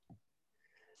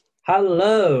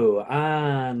Hello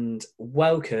and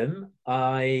welcome.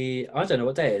 I don't know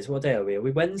what day it is. What day are we? Are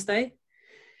we Wednesday?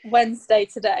 Wednesday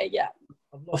today, yeah.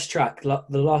 I've lost track. The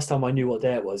last time I knew what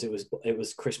day it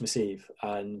was Christmas Eve,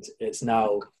 and it's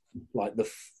now like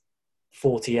the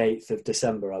 48th of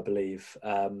December, I believe.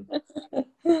 We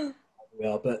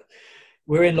are, but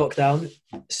we're in lockdown,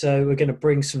 so we're going to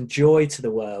bring some joy to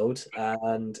the world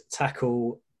and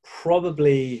tackle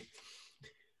probably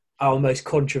our most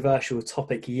controversial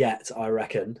topic yet, I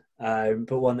reckon,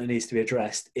 but one that needs to be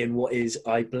addressed in what is,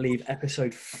 I believe,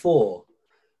 episode 4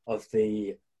 of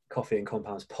the Coffee and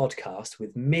Compounds podcast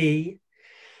with me,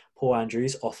 Paul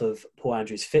Andrews, off of Paul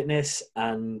Andrews Fitness,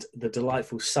 and the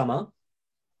delightful Summer,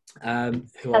 who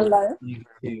I'll Hello.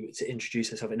 to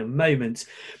introduce herself in a moment.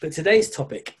 But today's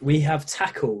topic, we have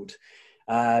tackled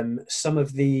some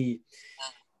of the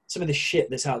shit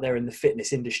that's out there in the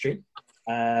fitness industry.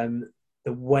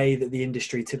 The way that the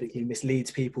industry typically misleads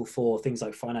people for things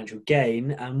like financial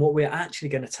gain. And what we're actually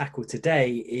going to tackle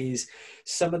today is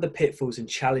some of the pitfalls and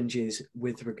challenges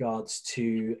with regards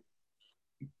to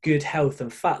good health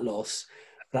and fat loss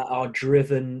that are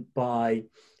driven by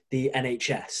the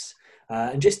NHS.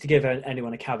 And just to give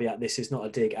anyone a caveat, this is not a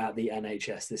dig at the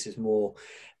NHS. This is more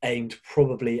aimed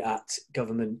probably at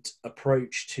government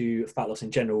approach to fat loss in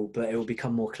general, but it will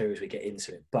become more clear as we get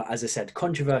into it. But as I said,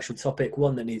 controversial topic,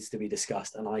 one that needs to be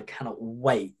discussed, and I cannot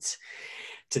wait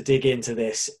to dig into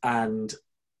this and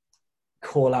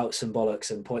call out some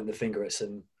bollocks and point the finger at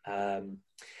some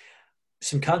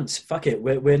cunts. Fuck it.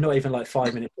 We're not even like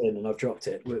 5 minutes in and I've dropped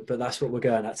it, but that's what we're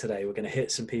going at today. We're going to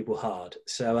hit some people hard.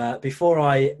 So before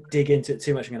I dig into it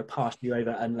too much, I'm going to pass you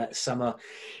over and let Summer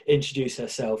introduce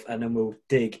herself, and then we'll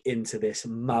dig into this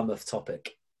mammoth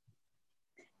topic.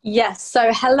 Yes, so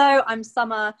hello, I'm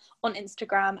Summer on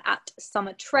Instagram at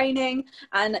Summer Training.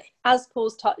 And as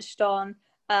Paul's touched on,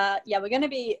 we're going to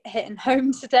be hitting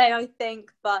home today, I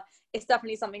think, but it's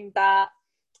definitely something that,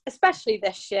 especially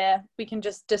this year, we can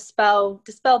just dispel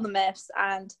the myths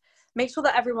and make sure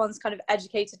that everyone's kind of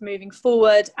educated moving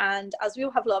forward. And as we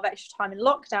all have a lot of extra time in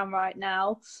lockdown right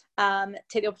now,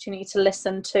 take the opportunity to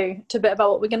listen to a bit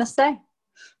about what we're going to say.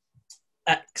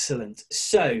 Excellent.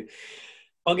 So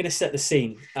I'm going to set the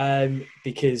scene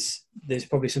because there's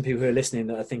probably some people who are listening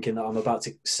that are thinking that I'm about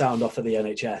to sound off at the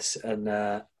NHS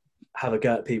and have a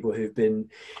go at people who've been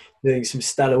doing some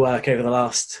stellar work over the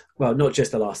last, well, not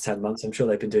just the last 10 months. I'm sure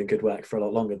they've been doing good work for a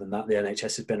lot longer than that. The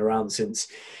NHS has been around since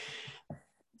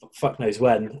fuck knows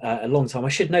when, a long time. I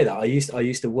should know that. I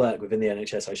used to work within the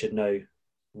NHS. I should know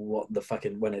what the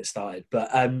fucking when it started.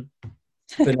 But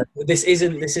no, this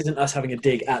isn't us having a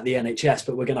dig at the NHS,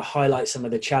 but we're going to highlight some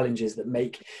of the challenges that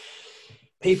make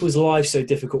people's lives so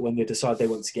difficult when they decide they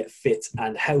want to get fit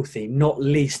and healthy, not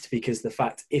least because the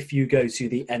fact if you go to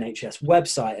the NHS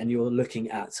website and you're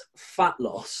looking at fat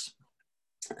loss,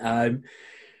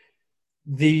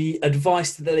 the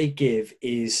advice that they give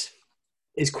is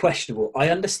questionable. I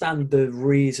understand the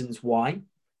reasons why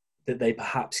that they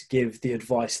perhaps give the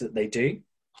advice that they do,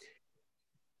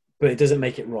 but it doesn't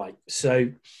make it right.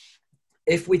 So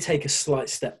if we take a slight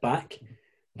step back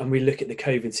and we look at the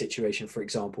COVID situation, for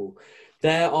example,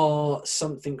 there are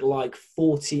something like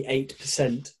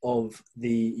 48% of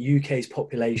the UK's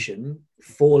population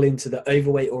fall into the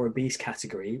overweight or obese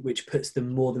category, which puts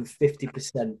them more than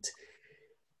 50%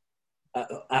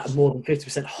 at more than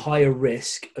 50% higher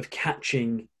risk of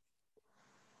catching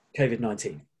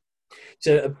COVID-19.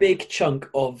 So a big chunk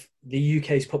of the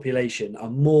UK's population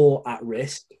are more at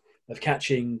risk of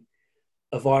catching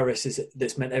a virus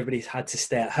that's meant everybody's had to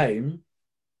stay at home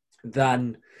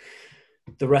than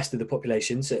the rest of the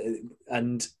population. So,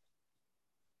 and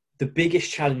the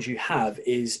biggest challenge you have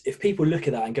is if people look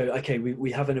at that and go, okay,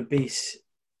 we have an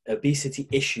obesity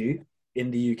issue in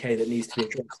the UK that needs to be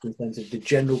addressed in terms of the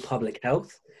general public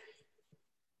health.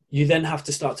 You then have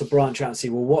to start to branch out and see,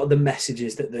 well, what are the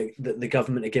messages that the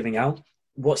government are giving out?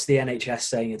 What's the NHS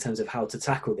saying in terms of how to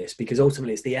tackle this? Because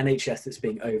ultimately it's the NHS that's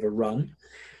being overrun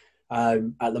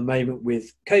at the moment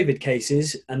with COVID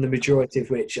cases, and the majority of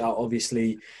which are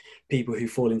obviously people who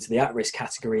fall into the at-risk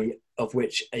category, of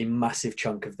which a massive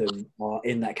chunk of them are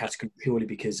in that category purely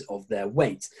because of their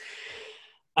weight.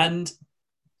 And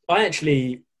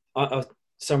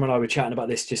Summer and I were chatting about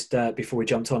this just before we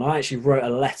jumped on. I actually wrote a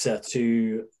letter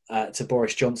to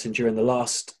Boris Johnson during the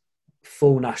last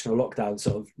full national lockdown,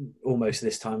 sort of almost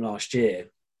this time last year,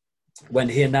 when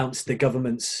he announced the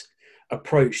government's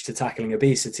approach to tackling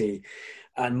obesity.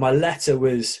 And my letter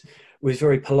was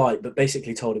very polite, but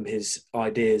basically told him his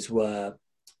ideas were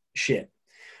shit.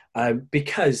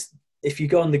 Because if you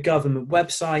go on the government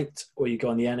website or you go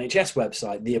on the NHS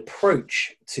website, the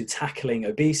approach to tackling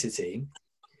obesity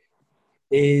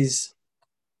is,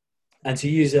 and to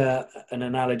use an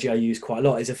analogy I use quite a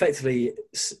lot, is effectively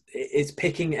it's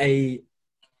picking a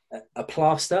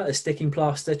plaster, a sticking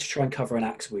plaster, to try and cover an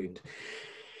axe wound.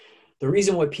 The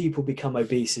reason why people become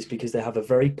obese is because they have a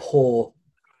very poor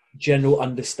general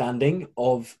understanding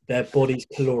of their body's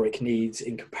caloric needs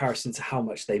in comparison to how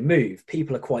much they move.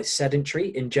 People are quite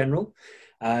sedentary in general.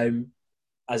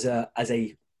 As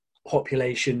a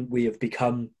population, we have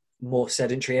become more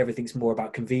sedentary. Everything's more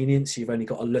about convenience. You've only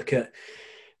got to look at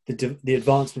the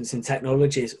advancements in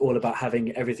technology. It's all about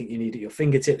having everything you need at your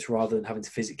fingertips rather than having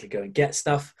to physically go and get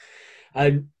stuff.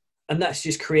 And that's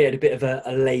just created a bit of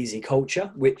a lazy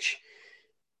culture, which,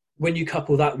 when you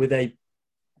couple that with a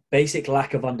basic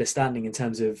lack of understanding in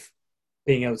terms of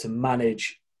being able to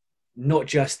manage not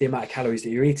just the amount of calories that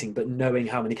you're eating, but knowing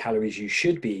how many calories you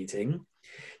should be eating,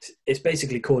 it's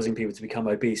basically causing people to become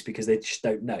obese because they just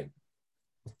don't know.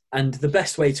 And the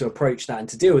best way to approach that and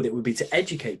to deal with it would be to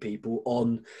educate people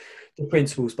on the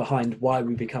principles behind why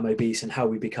we become obese and how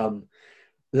we become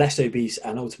less obese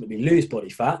and ultimately lose body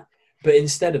fat. But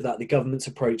instead of that, the government's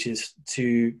approach is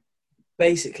to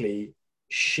basically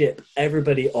ship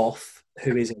everybody off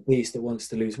who is obese that wants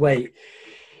to lose weight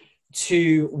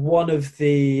to one of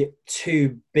the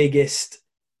two biggest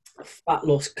fat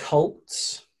loss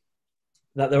cults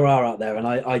that there are out there. And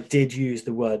I did use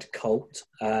the word cult.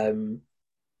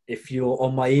 If you're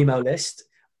on my email list,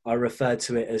 I referred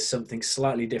to it as something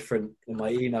slightly different in my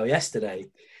email yesterday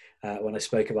when I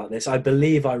spoke about this. I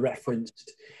believe I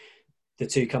referenced the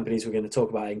two companies we're going to talk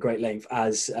about in great length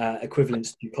as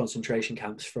equivalents to concentration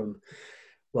camps from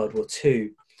World War II.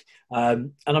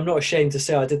 And I'm not ashamed to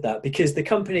say I did that, because the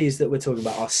companies that we're talking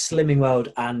about are Slimming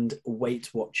World and Weight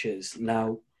Watchers.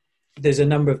 Now, there's a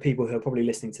number of people who are probably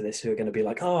listening to this who are going to be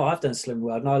like, oh, I've done Slimming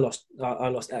World and I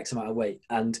lost X amount of weight.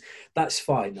 And that's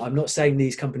fine. I'm not saying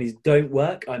these companies don't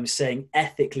work. I'm saying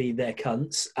ethically they're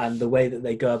cunts, and the way that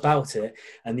they go about it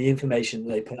and the information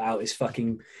that they put out is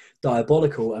fucking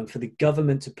diabolical. And for the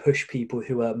government to push people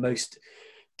who are most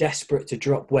desperate to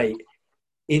drop weight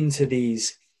into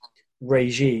these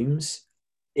regimes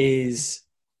is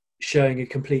showing a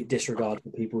complete disregard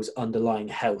for people's underlying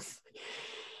health.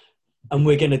 And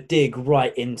we're going to dig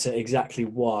right into exactly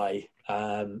why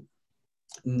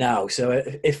now. So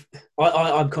if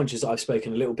I'm conscious that I've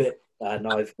spoken a little bit and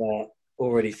I've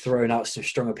already thrown out some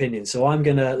strong opinions, so I'm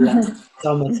going to let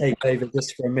someone take over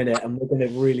just for a minute, and we're going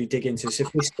to really dig into it. So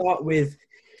if we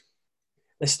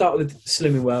let's start with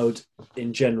Slimming World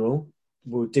in general.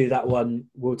 We'll do that one.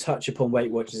 We'll touch upon Weight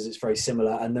Watchers. It's very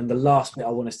similar. And then the last bit I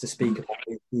want us to speak about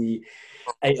is the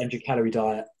 800 calorie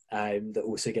diet that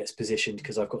also gets positioned,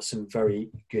 because I've got some very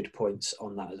good points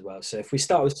on that as well. So if we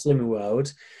start with Slimming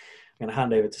World, I'm going to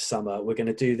hand over to Summer. We're going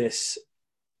to do this.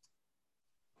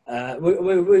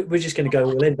 We're just going to go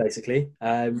all in, basically.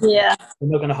 Yeah.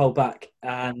 We're not going to hold back,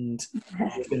 and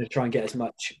we're going to try and get as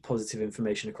much positive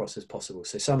information across as possible.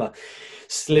 So Summer,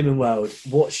 Slimming World,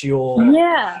 what's your...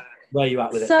 Yeah. Where are you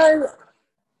at with it? So,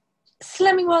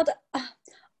 Slimming World,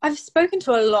 I've spoken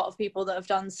to a lot of people that have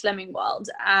done Slimming World,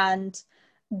 and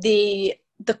the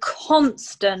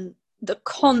constant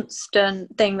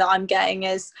thing that I'm getting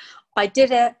is, I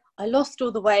did it, I lost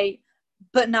all the weight,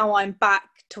 but now I'm back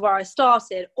to where I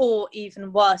started, or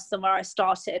even worse than where I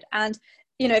started. And,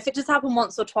 you know, if it just happened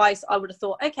once or twice, I would have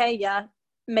thought, okay, yeah,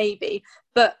 maybe.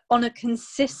 But on a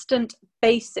consistent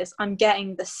basis, I'm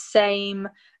getting the same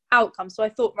outcome. So I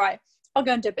thought, right, I'll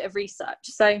go and do a bit of research.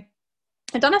 So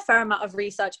I've done a fair amount of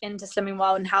research into Slimming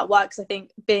World and how it works. I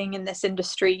think being in this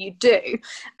industry, you do.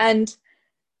 And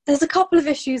there's a couple of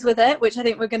issues with it, which I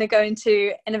think we're going to go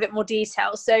into in a bit more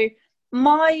detail. So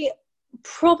my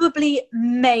probably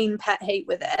main pet hate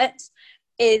with it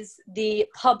is the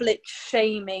public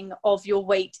shaming of your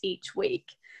weight each week.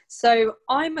 So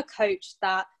I'm a coach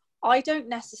that I don't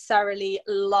necessarily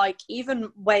like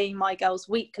even weighing my girls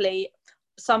weekly.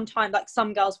 Sometimes, like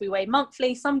some girls we weigh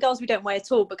monthly, some girls we don't weigh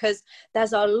at all, because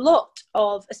there's a lot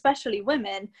of, especially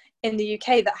women in the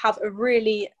UK, that have a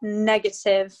really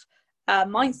negative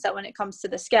mindset when it comes to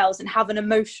the scales and have an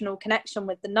emotional connection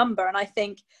with the number. And I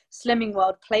think Slimming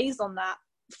World plays on that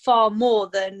far more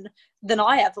than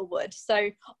I ever would. So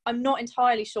I'm not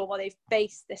entirely sure why they've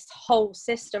based this whole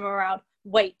system around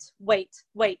weight,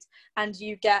 and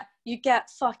you get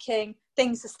fucking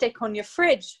things to stick on your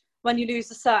fridge when you lose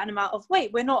a certain amount of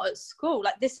weight. We're not at school.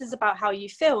 Like, this is about how you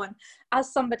feel. And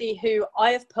as somebody who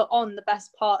I have put on the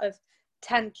best part of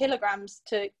 10 kilograms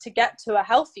to get to a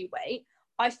healthy weight,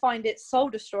 I find it soul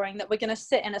destroying that we're going to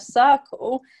sit in a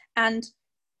circle and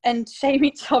shame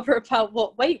each other about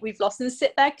what weight we've lost and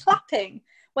sit there clapping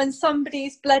when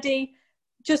somebody's bloody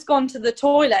just gone to the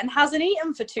toilet and hasn't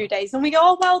eaten for 2 days, and we go,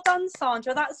 oh, well done,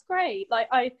 Sandra, that's great. Like,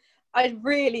 I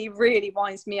really, really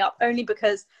winds me up, only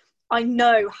because I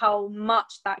know how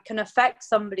much that can affect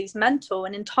somebody's mental,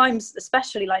 and in times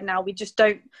especially like now, we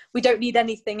don't need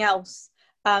anything else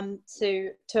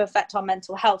to affect our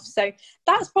mental health. So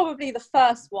that's probably the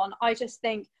first one. I just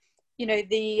think, you know,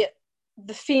 the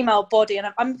female body,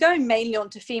 and I'm going mainly on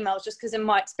to females just because in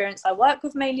my experience I work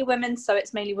with mainly women, so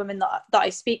it's mainly women that I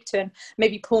speak to, and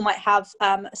maybe Paul might have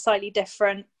a slightly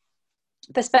different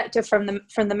perspective from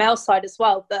the male side as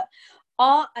well. But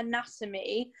our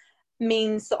anatomy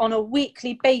means that on a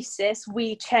weekly basis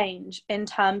we change in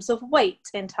terms of weight,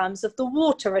 in terms of the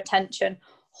water retention,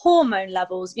 hormone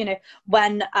levels. You know,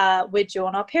 when we're due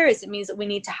on our periods, it means that we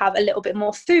need to have a little bit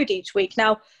more food each week.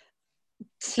 Now,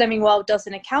 Slimming World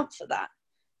doesn't account for that.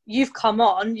 You've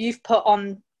put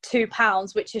on 2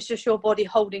 pounds, which is just your body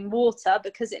holding water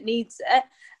because it needs it,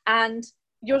 and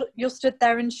you're stood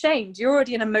there and shamed. You're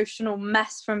already an emotional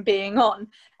mess from being on,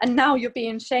 and now you're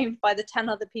being shamed by the 10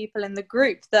 other people in the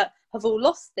group that have all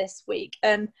lost this week.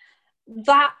 And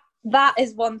that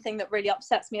is one thing that really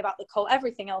upsets me about the cult.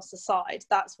 Everything else aside,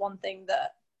 that's one thing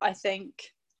that I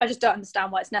think I just don't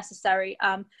understand why it's necessary.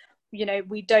 You know,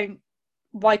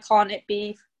 why can't it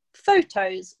be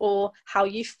photos or how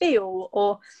you feel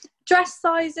or dress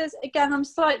sizes? Again, I'm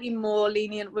slightly more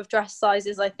lenient with dress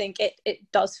sizes. I think it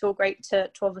does feel great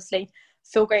to obviously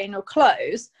feel great in your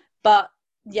clothes, but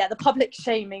yeah, the public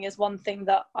shaming is one thing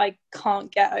that I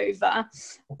can't get over.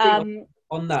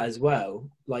 On that as well,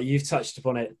 like you've touched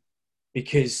upon it,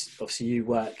 because obviously you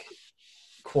work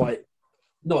quite,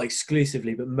 not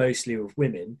exclusively, but mostly with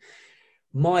women.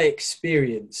 My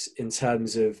experience in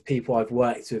terms of people I've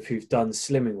worked with who've done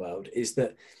Slimming World is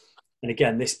that, and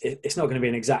again, it's not going to be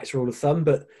an exact rule of thumb,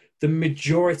 but the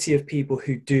majority of people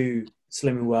who do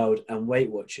Slimming World and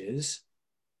Weight Watchers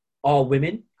are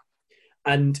women.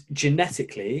 And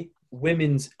genetically,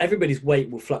 everybody's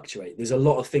weight will fluctuate. There's a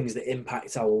lot of things that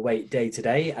impact our weight day to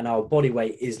day, and our body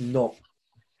weight is not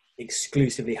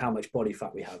exclusively how much body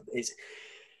fat we have. It's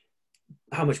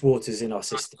how much water is in our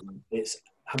system. It's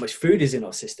how much food is in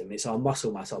our system. It's our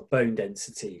muscle mass, our bone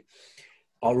density,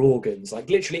 our organs, like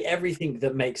literally everything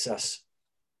that makes us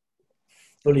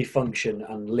fully function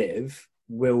and live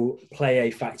will play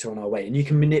a factor on our weight. And you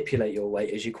can manipulate your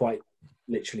weight, as you quite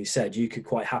literally said. You could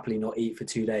quite happily not eat for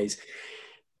 2 days,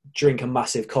 drink a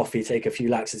massive coffee, take a few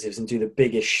laxatives, and do the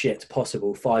biggest shit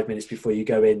possible 5 minutes before you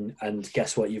go in, and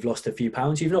guess what? You've lost a few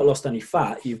pounds. You've not lost any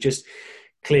fat. You've just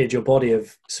cleared your body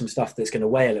of some stuff that's going to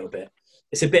weigh a little bit.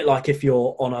 It's a bit like if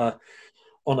you're on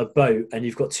a boat and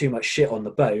you've got too much shit on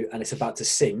the boat and it's about to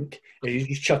sink, and you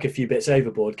just chuck a few bits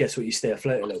overboard, guess what? You stay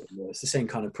afloat a little bit more. It's the same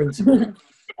kind of principle.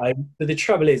 But the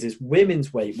trouble is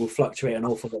women's weight will fluctuate an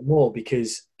awful lot more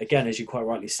because, again, as you quite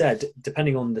rightly said,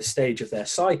 depending on the stage of their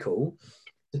cycle,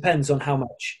 depends on how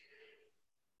much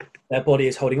their body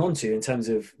is holding on to in terms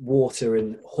of water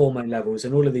and hormone levels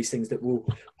and all of these things that will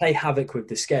play havoc with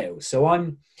the scales. So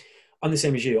I'm the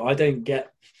same as you. I don't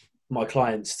get my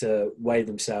clients to weigh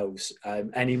themselves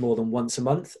any more than once a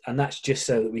month, and that's just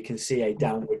so that we can see a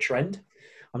downward trend.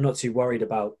 I'm not too worried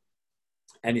about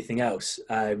anything else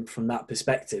from that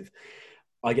perspective.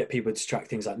 I get people to track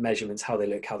things like measurements, how they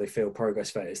look, how they feel,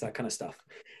 progress photos, that kind of stuff.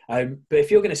 But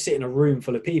if you're going to sit in a room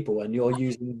full of people and you're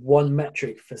using one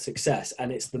metric for success,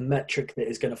 and it's the metric that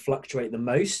is going to fluctuate the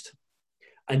most,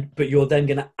 but you're then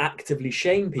going to actively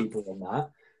shame people on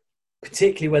that,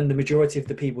 particularly when the majority of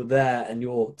the people there and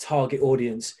your target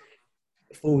audience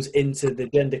falls into the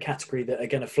gender category that are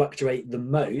going to fluctuate the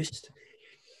most,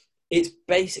 it's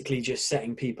basically just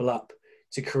setting people up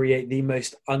to create the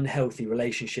most unhealthy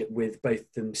relationship with both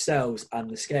themselves and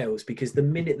the scales, because the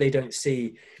minute they don't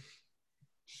see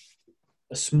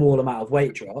a small amount of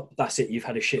weight drop, that's it. You've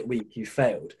had a shit week. You've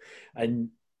failed. And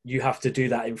you have to do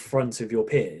that in front of your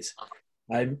peers.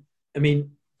 I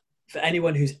mean, for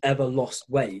anyone who's ever lost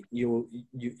weight, you'll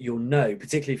know,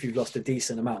 particularly if you've lost a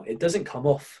decent amount, it doesn't come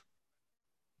off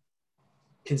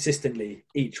consistently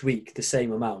each week the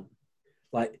same amount.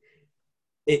 Like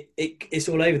it's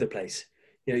all over the place.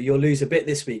 You know, you'll lose a bit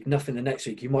this week, nothing the next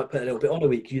week. You might put a little bit on a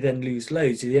week, you then lose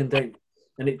loads, you then don't,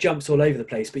 and it jumps all over the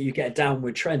place. But you get a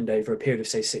downward trend over a period of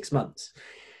say 6 months.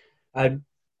 And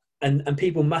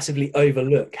people massively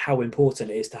overlook how important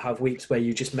it is to have weeks where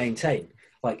you just maintain.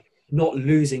 Like, not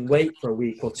losing weight for a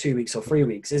week or 2 weeks or 3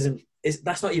 weeks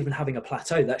that's not even having a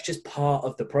plateau. That's just part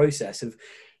of the process of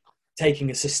taking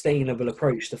a sustainable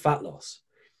approach to fat loss.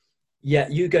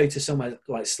 Yet you go to somewhere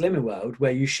like Slimming World,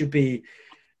 where you should be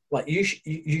like, you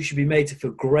should be made to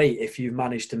feel great if you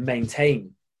manage to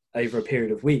maintain over a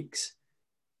period of weeks.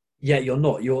 yet you're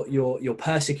not. You're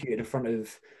persecuted in front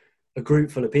of a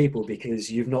group full of people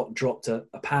because you've not dropped a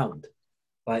pound.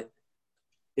 Like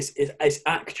it's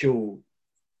actual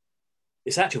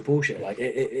bullshit. Like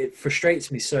it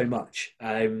frustrates me so much.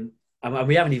 And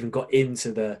we haven't even got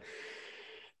into the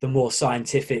more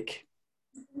scientific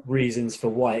reasons for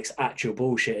why it's actual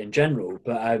bullshit in general.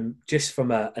 But just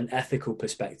from an ethical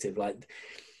perspective, like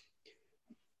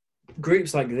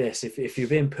groups like this, if you're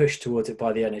being pushed towards it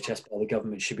by the NHS, by the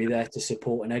government, should be there to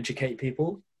support and educate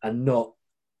people, and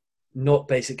not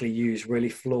basically use really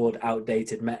flawed,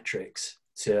 outdated metrics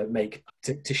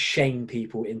to shame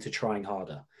people into trying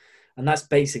harder. And that's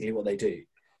basically what they do.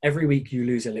 Every week you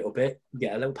lose a little bit, you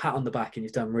get a little pat on the back and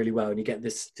you've done really well, and you get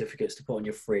this certificates to put on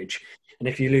your fridge. And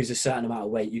if you lose a certain amount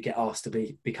of weight, you get asked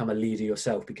to become a leader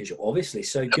yourself because you're obviously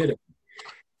so good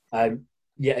at it.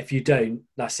 Yeah, if you don't,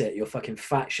 that's it. You're fucking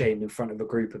fat shamed in front of a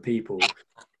group of people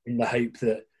in the hope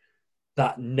that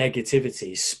that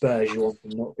negativity spurs you on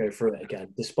to not go through it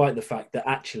again, despite the fact that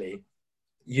actually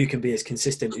you can be as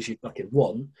consistent as you fucking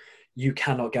want. You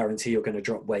cannot guarantee you're going to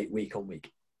drop weight week on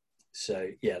week. So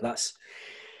yeah, that's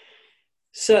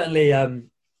certainly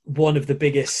one of the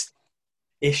biggest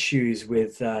issues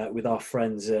with our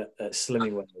friends at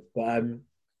Slimming World. But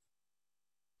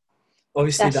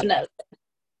obviously Definitely. again,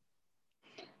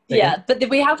 Yeah, but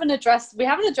we haven't addressed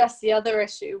the other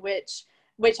issue, which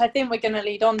I think we're going to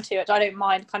lead on to, which I don't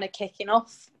mind kind of kicking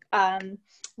off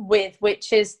with,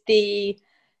 which is the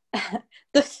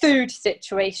the food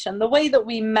situation, the way that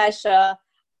we measure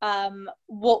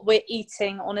what we're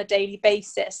eating on a daily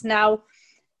basis. Now,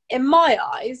 in my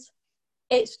eyes,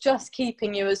 it's just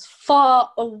keeping you as far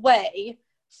away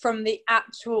from the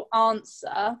actual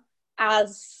answer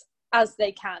as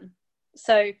they can.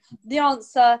 So the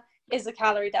answer is a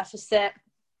calorie deficit,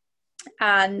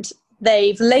 and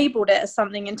they've labeled it as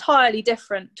something entirely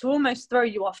different to almost throw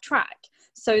you off track,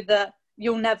 so that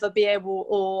you'll never be able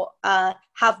or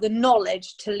have the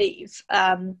knowledge to leave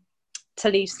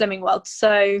Slimming World.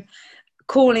 So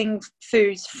calling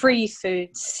foods free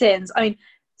foods sins. I mean,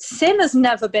 sin has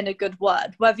never been a good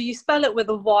word. Whether you spell it with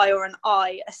a Y or an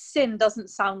I, a sin doesn't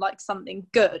sound like something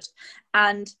good.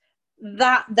 And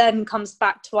that then comes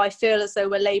back to, I feel as though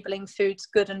we're labeling foods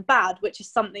good and bad, which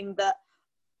is something that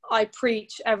I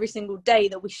preach every single day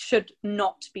that we should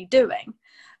not be doing.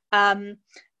 And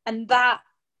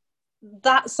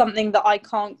that's something that I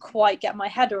can't quite get my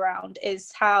head around,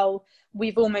 is how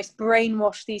we've almost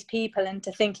brainwashed these people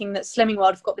into thinking that Slimming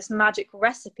World have got this magic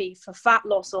recipe for fat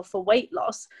loss or for weight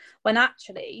loss, when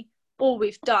actually all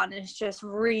we've done is just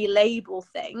relabel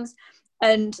things.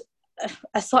 And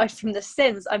aside from the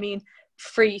sins, I mean,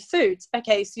 free foods.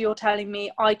 Okay, so you're telling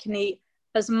me I can eat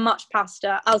as much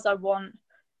pasta as I want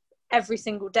every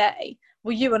single day.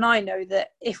 Well, you and I know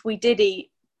that if we did eat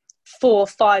 400,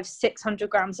 500, 600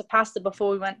 grams of pasta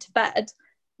before we went to bed,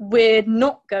 we're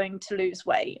not going to lose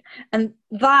weight. And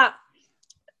that,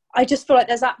 I just feel like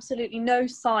there's absolutely no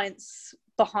science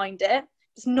behind it.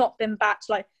 It's not been backed.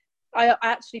 Like, I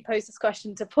actually posed this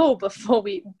question to Paul before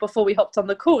we hopped on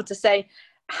the call, to say,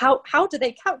 how do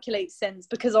they calculate sins?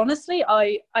 Because honestly,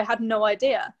 I had no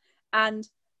idea. And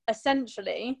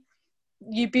essentially,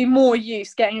 you'd be more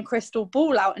used getting a crystal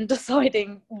ball out and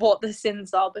deciding what the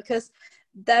sins are, because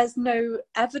there's no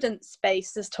evidence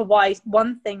base as to why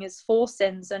one thing is 4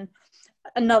 sins and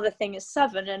another thing is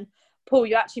 7. And Paul,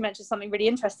 you actually mentioned something really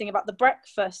interesting about the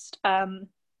breakfast kind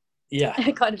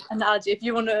of analogy, if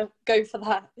you want to go for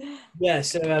that. Yeah,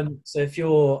 so if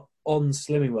you're on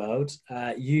Slimming World,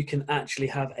 you can actually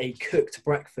have a cooked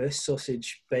breakfast: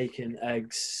 sausage, bacon,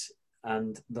 eggs,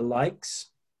 and the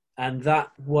likes, and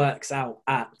that works out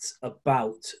at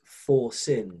about 4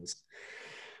 sins,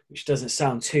 which doesn't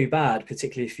sound too bad,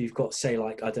 particularly if you've got, say,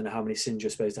 like, I don't know how many sins you're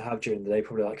supposed to have during the day,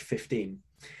 probably like 15.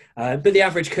 But the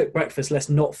average cooked breakfast, let's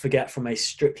not forget, from a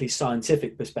strictly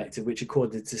scientific perspective, which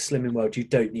according to Slimming World you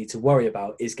don't need to worry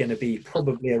about, is going to be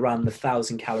probably around the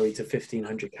 1,000 calorie to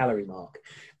 1,500 calorie mark,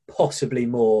 possibly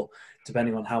more,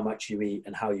 depending on how much you eat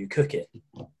and how you cook it.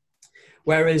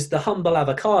 Whereas the humble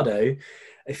avocado,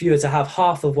 if you were to have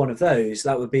half of one of those,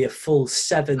 that would be a full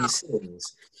 7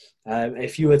 sins.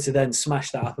 If you were to then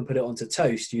smash that up and put it onto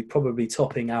toast, you'd probably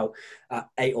topping out at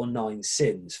 8 or 9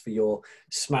 sins for your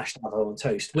smashed avo on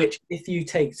toast, which, if you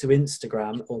take to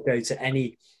Instagram or go to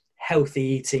any healthy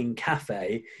eating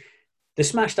cafe, the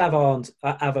smashed avo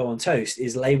on toast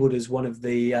is labeled as one of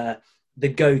the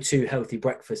go-to healthy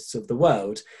breakfasts of the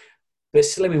world. But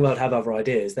Slimming World have other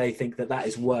ideas. They think that that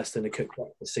is worse than a cooked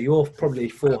breakfast. So your probably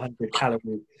 400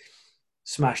 calorie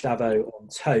smashed avo on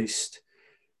toast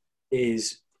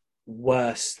is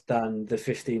worse than the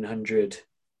 1,500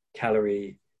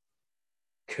 calorie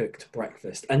cooked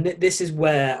breakfast. And this is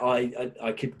where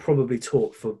I could probably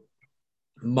talk for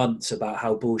months about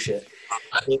how bullshit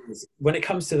it is. When it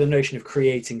comes to the notion of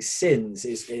creating sins,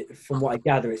 from what I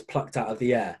gather, it's plucked out of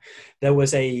the air. There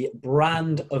was a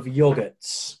brand of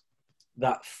yogurts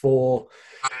that for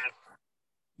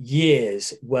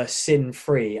years were sin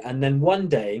free, and then one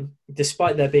day,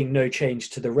 despite there being no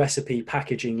change to the recipe,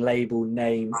 packaging, label,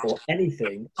 name, or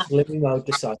anything, Slimming World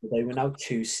decided they were now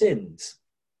two sins,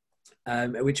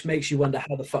 which makes you wonder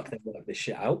how the fuck they work this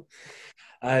shit out.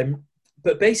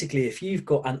 But basically, if you've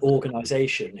got an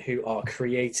organization who are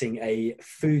creating a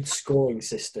food scoring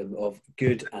system of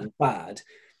good and bad,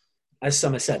 as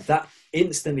Summer said, that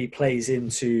instantly plays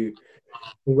into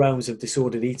the realms of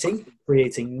disordered eating,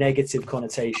 creating negative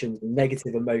connotations,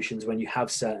 negative emotions when you have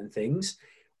certain things,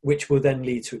 which will then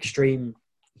lead to extreme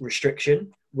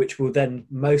restriction, which will then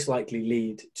most likely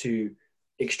lead to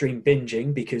extreme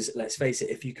binging, because let's face it,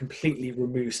 if you completely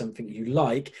remove something you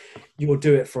like, you'll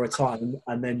do it for a time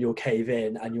and then you'll cave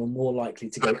in and you're more likely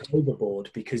to go overboard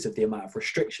because of the amount of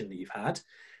restriction that you've had.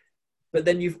 But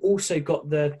then you've also got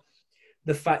the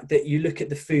fact that you look at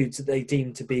the foods that they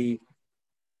deem to be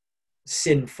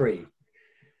sin-free.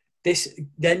 This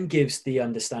then gives the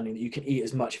understanding that you can eat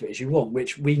as much of it as you want,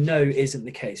 which we know isn't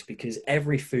the case, because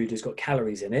every food has got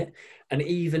calories in it. And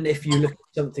even if you look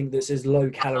at something that's as low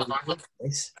calorie as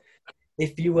this,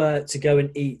 if you were to go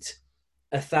and eat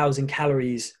 1,000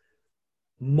 calories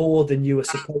more than you were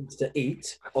supposed to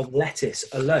eat of lettuce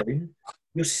alone,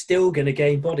 you're still going to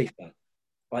gain body fat.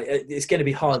 Like, it's going to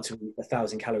be hard to eat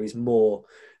 1,000 calories more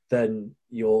than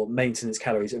your maintenance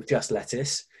calories of just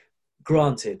lettuce,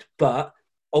 granted, but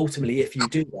ultimately, if you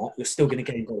do that, you're still going to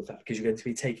gain body fat because you're going to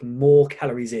be taking more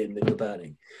calories in than you're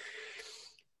burning.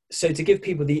 So to give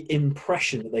people the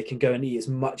impression that they can go and eat as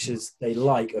much as they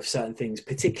like of certain things,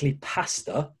 particularly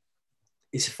pasta,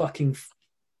 is fucking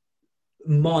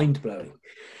mind-blowing.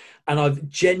 And I've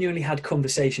genuinely had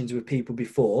conversations with people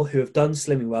before who have done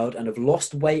Slimming World and have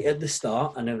lost weight at the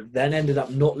start and have then ended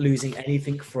up not losing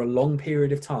anything for a long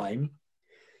period of time.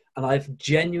 And I've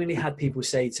genuinely had people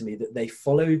say to me that they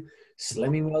follow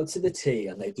Slimming World to the T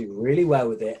and they do really well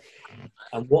with it.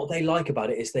 And what they like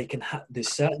about it is they can have, there's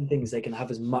certain things they can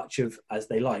have as much of as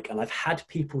they like. And I've had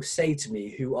people say to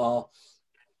me who are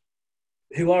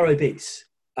obese,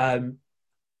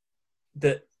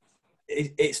 that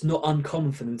it's not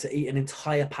uncommon for them to eat an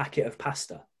entire packet of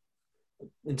pasta,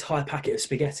 entire packet of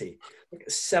spaghetti, like a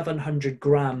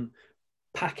 700-gram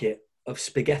packet of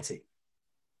spaghetti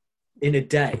in a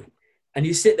day. And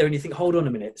you sit there and you think, hold on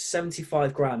a minute,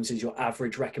 75 grams is your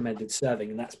average recommended serving,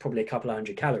 and that's probably a couple of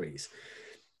hundred calories.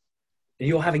 And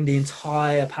you're having the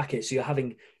entire packet, so you're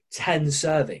having 10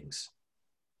 servings.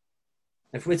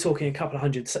 If we're talking a couple of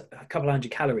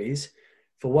hundred calories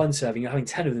for one serving, you're having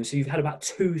 10 of them, so you've had about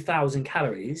 2,000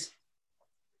 calories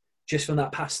just from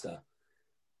that pasta.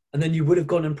 And then you would have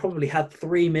gone and probably had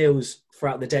 3 meals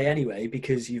throughout the day anyway,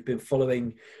 because you've been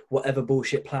following whatever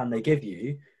bullshit plan they give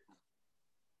you,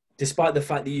 despite the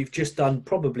fact that you've just done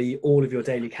probably all of your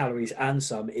daily calories and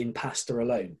some in pasta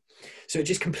alone. So it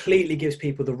just completely gives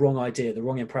people the wrong idea, the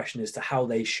wrong impression as to how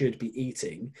they should be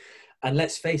eating. And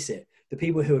let's face it, the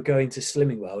people who are going to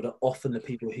Slimming World are often the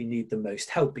people who need the most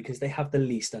help because they have the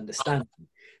least understanding.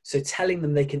 So telling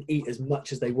them they can eat as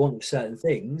much as they want of certain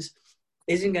things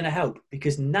isn't going to help,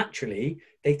 because naturally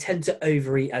they tend to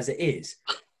overeat as it is.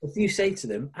 If you say to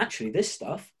them, actually, this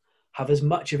stuff, have as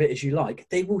much of it as you like,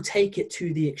 they will take it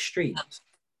to the extremes.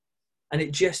 And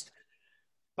it just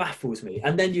baffles me.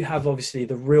 And then you have obviously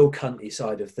the real cunty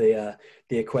side of the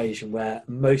equation, where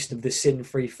most of the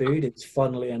sin-free food is,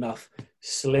 funnily enough,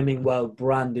 Slimming World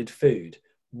branded food.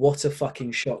 What a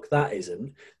fucking shock that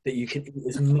isn't, that you can eat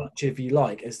as much as you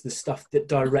like as the stuff that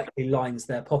directly lines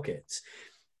their pockets.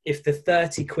 If the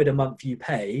 30 quid a month you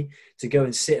pay to go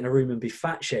and sit in a room and be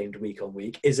fat shamed week on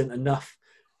week isn't enough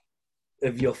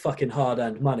of your fucking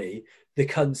hard-earned money, the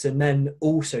cunts are then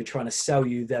also trying to sell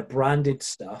you their branded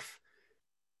stuff,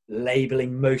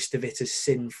 labeling most of it as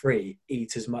sin-free,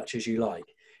 eat as much as you like.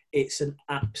 It's an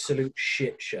absolute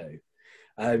shit show.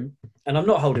 And I'm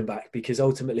not holding back, because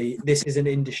ultimately this is an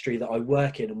industry that I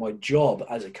work in, and my job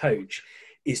as a coach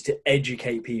is to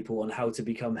educate people on how to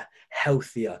become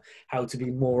healthier, how to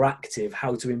be more active,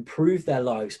 how to improve their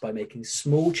lives by making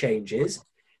small changes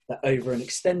that over an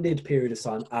extended period of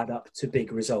time add up to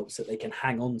big results that they can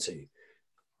hang on to.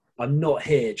 I'm not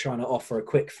here trying to offer a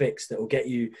quick fix that will get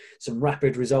you some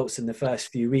rapid results in the first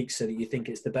few weeks so that you think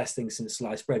it's the best thing since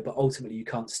sliced bread, but ultimately you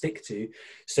can't stick to.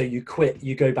 So you quit,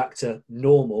 you go back to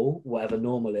normal, whatever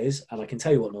normal is. And I can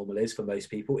tell you what normal is for most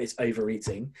people, it's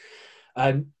overeating.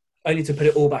 only to put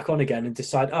it all back on again and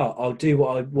decide, oh, I'll do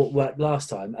what worked last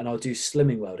time and I'll do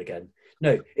Slimming World again.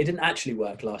 No, it didn't actually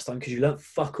work last time because you learnt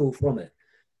fuck all from it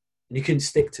and you couldn't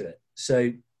stick to it.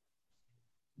 So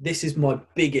this is my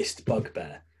biggest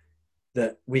bugbear,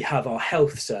 that we have our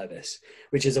health service,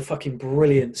 which is a fucking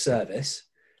brilliant service.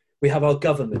 We have our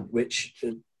government, which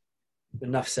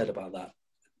enough said about that.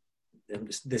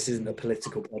 This isn't a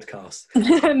political podcast.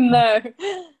 No.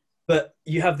 But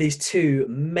you have these two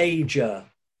major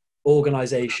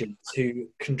organizations who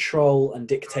control and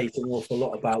dictate an awful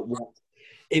lot about what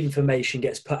information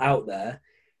gets put out there.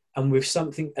 And with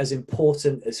something as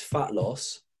important as fat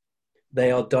loss,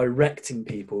 they are directing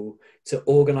people to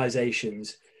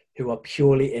organizations who are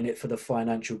purely in it for the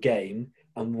financial gain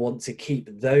and want to keep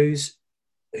those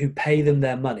who pay them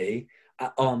their money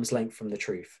at arm's length from the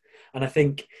truth. And I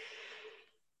think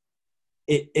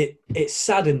it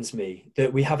saddens me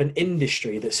that we have an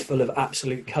industry that's full of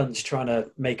absolute cunts trying to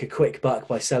make a quick buck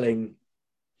by selling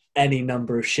any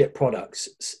number of shit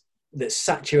products, that's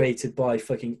saturated by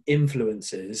fucking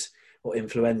influencers or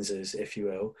influencers, if you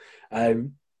will,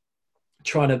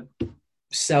 trying to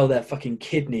sell their fucking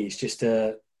kidneys just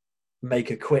to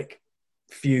make a quick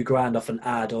few grand off an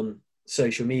ad on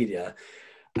social media.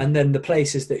 And then the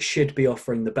places that should be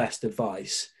offering the best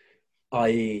advice,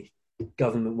 i.e.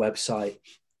 government website,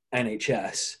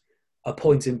 NHS, are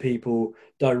pointing people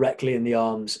directly in the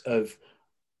arms of,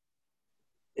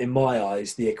 in my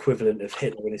eyes, the equivalent of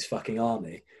Hitler and his fucking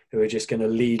army, who are just going to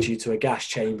lead you to a gas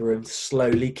chamber and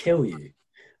slowly kill you.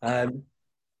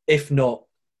 If not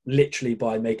literally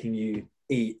by making you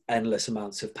eat endless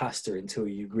amounts of pasta until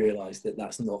you realize that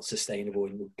that's not sustainable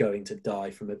and you're going to die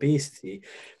from obesity,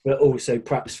 but also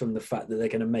perhaps from the fact that they're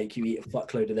going to make you eat a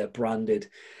fuckload of their branded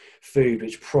food,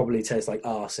 which probably tastes like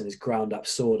arse and is ground up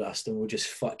sawdust and will just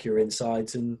fuck your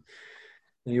insides and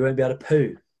you won't be able to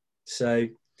poo. So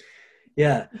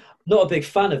yeah, not a big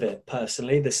fan of it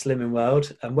personally, the Slimming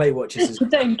World. And Weight Watchers is... I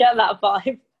don't get that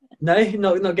vibe. No,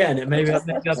 not getting it. Maybe I've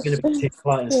been a bit too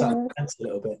polite and sat a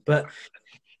little bit, but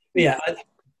yeah,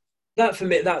 that for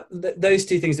me, those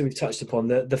two things that we've touched upon,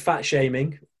 the fat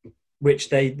shaming, which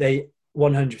they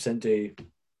 100% do,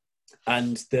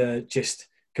 and the just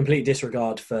complete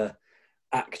disregard for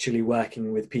actually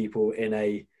working with people in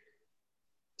a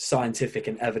scientific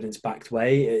and evidence-backed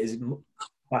way is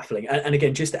baffling. And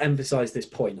again, just to emphasize this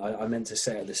point, I meant to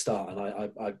say at the start,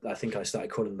 and I think I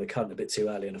started calling them a cunt a bit too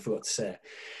early and I forgot to say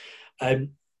it.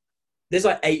 There's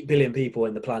like 8 billion people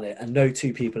in the planet and no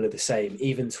two people are the same,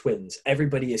 even twins.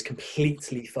 Everybody is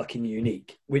completely fucking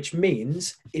unique, which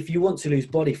means if you want to lose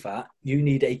body fat, you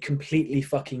need a completely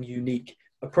fucking unique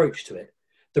approach to it.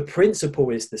 The principle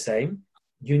is the same.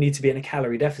 You need to be in a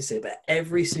calorie deficit, but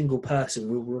every single person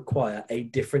will require a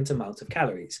different amount of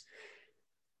calories.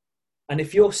 And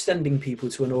if you're sending people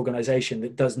to an organization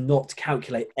that does not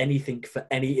calculate anything for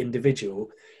any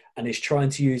individual and is trying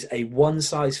to use a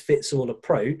one-size-fits-all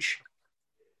approach,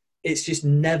 it's just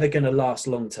never going to last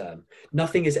long term.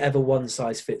 Nothing is ever one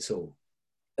size fits all.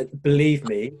 Believe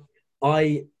me,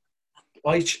 I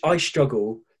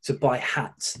struggle to buy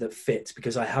hats that fit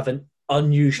because I have an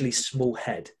unusually small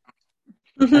head.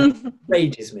 And it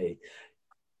rages me.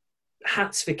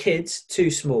 Hats for kids,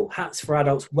 too small. Hats for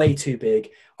adults, way too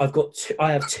big. I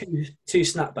have two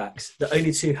snapbacks, the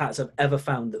only two hats I've ever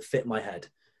found that fit my head.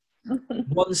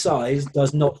 One size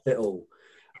does not fit all.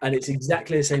 And it's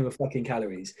exactly the same with fucking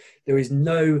calories. There is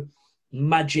no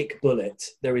magic bullet.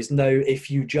 There is no, if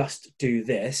you just do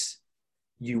this,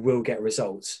 you will get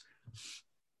results.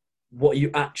 What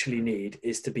you actually need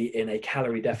is to be in a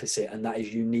calorie deficit, and that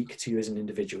is unique to you as an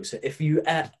individual. So if you're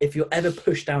ever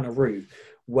pushed down a route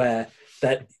where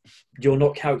that you're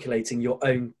not calculating your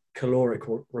own caloric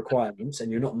requirements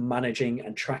and you're not managing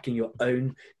and tracking your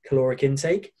own caloric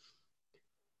intake,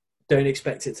 don't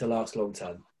expect it to last long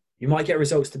term. You might get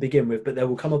results to begin with, but there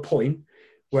will come a point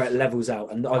where it levels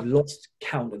out. And I've lost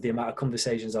count of the amount of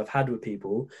conversations I've had with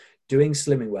people doing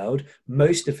Slimming World,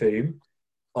 most of whom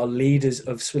are leaders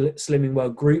of Slimming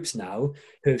World groups now,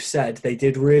 who have said they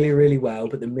did really, really well,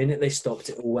 but the minute they stopped,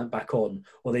 it all went back on,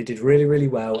 or they did really, really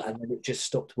well, and then it just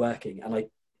stopped working.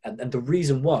 And the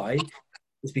reason why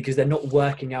is because they're not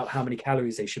working out how many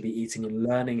calories they should be eating and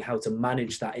learning how to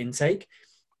manage that intake.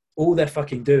 All they're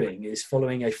fucking doing is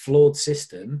following a flawed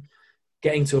system,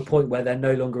 getting to a point where they're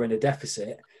no longer in a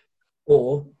deficit,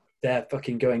 or they're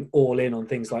fucking going all in on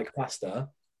things like pasta,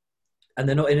 and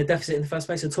they're not in a deficit in the first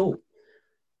place at all.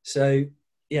 So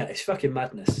yeah, it's fucking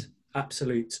madness.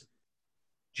 Absolute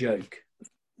joke.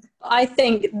 I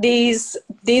think these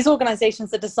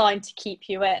organizations are designed to keep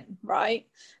you in, right?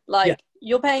 Like,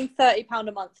 you're paying £30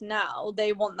 a month now.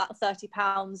 They want that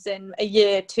 £30 in a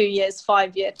year, 2 years,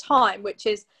 5 year time, which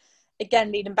is,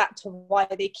 again, leading back to why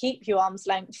they keep you arm's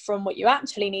length from what you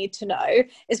actually need to know,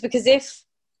 is because if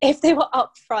they were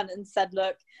upfront and said,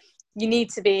 look, you need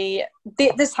to be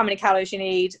this is how many calories you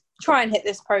need, try and hit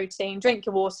this protein, drink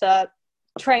your water,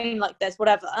 train like this,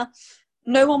 whatever,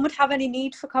 no one would have any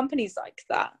need for companies like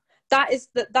that. That is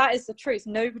the truth.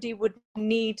 Nobody would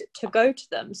need to go to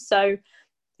them. So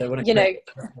they want to create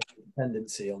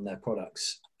dependency on their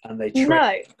products, and they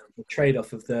trade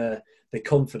off of the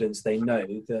confidence they know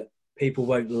that people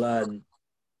won't learn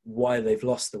why they've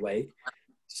lost the weight,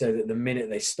 so that the minute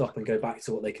they stop and go back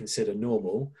to what they consider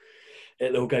normal,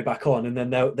 it'll go back on, and then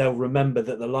they'll remember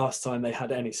that the last time they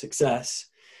had any success,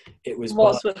 it was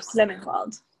with Slimming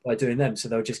World, by doing them. So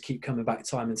they'll just keep coming back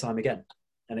time and time again,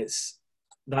 and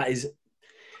that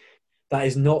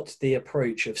is not the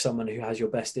approach of someone who has your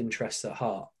best interests at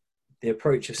heart. The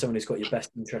approach of someone who's got your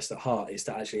best interests at heart is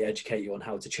to actually educate you on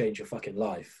how to change your fucking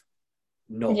life,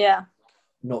 not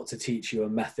to teach you a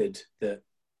method that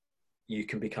you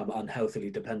can become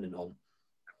unhealthily dependent on.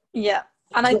 Yeah.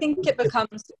 And I think it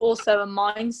becomes also a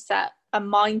mindset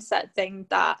thing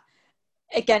that,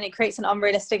 again, it creates an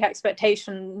unrealistic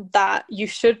expectation that you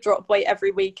should drop weight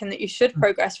every week and that you should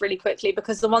progress really quickly,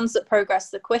 because the ones that progress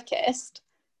the quickest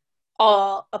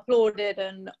are applauded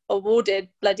and awarded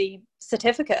bloody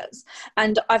certificates.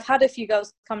 And I've had a few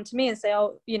girls come to me and say,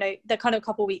 oh, you know, they're kind of a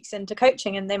couple of weeks into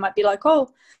coaching, and they might be like, oh,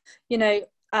 you know,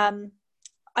 I'm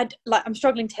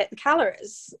struggling to hit the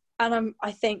calories. And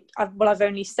I've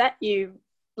only set you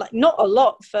like not a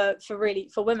lot for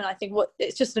women. I think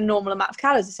it's just a normal amount of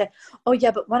calories. I say, oh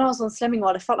yeah, but when I was on Slimming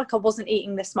World, I felt like I wasn't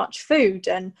eating this much food,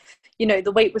 and you know,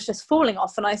 the weight was just falling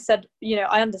off. And I said, you know,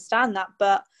 I understand that,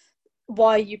 but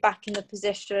why are you back in the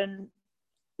position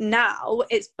now?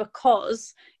 It's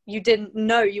because you didn't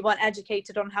know, you weren't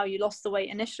educated on how you lost the weight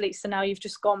initially, so now you've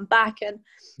just gone back. And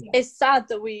it's sad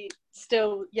that we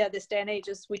still, this day and age,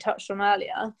 as we touched on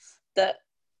earlier, that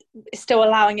it's still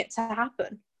allowing it to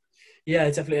happen. Yeah,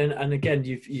 definitely. And again,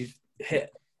 you've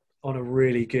hit on a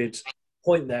really good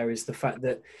point there, is the fact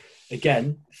that,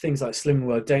 again, things like Slimming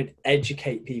World don't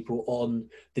educate people on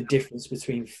the difference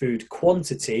between food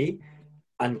quantity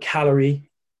and calorie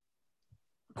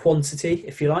quantity,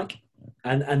 if you like,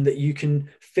 and that you can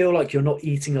feel like you're not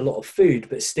eating a lot of food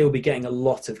but still be getting a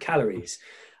lot of calories.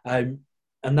 And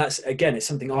that's, again, it's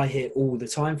something I hear all the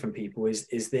time from people, is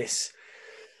this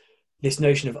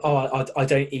notion of, oh, I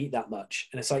don't eat that much.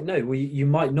 And it's like, no, you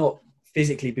might not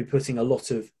physically be putting a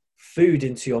lot of food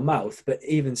into your mouth, but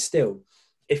even still,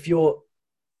 if your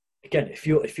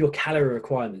calorie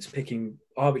requirements, picking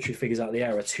arbitrary figures out of the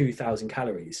air, are 2,000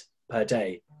 calories per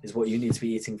day is what you need to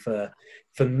be eating for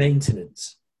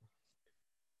maintenance.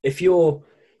 If you're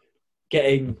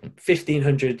getting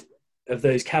 1,500 of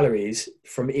those calories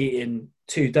from eating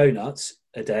 2 donuts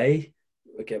a day,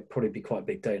 again, probably be quite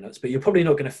big donuts, but you're probably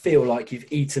not going to feel like you've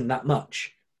eaten that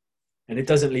much, and it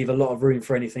doesn't leave a lot of room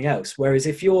for anything else. Whereas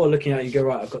if you're looking at it and you go,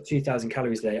 right, I've got 2,000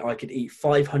 calories a day, I could eat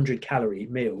 500 calorie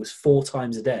meals 4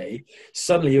 times a day,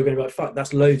 suddenly you're going to be like, fuck,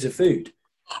 that's loads of food.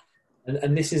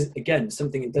 And this is, again,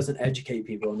 something it doesn't educate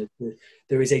people on.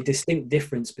 There is a distinct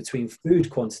difference between food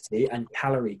quantity and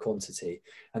calorie quantity,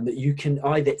 and that you can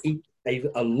either eat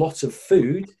a lot of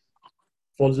food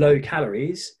for low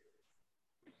calories,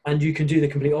 and you can do the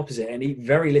complete opposite and eat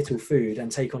very little food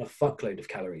and take on a fuckload of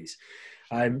calories.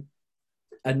 And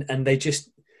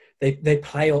they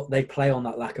play on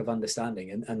that lack of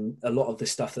understanding, and a lot of the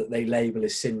stuff that they label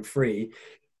as sin-free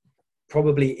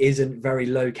probably isn't very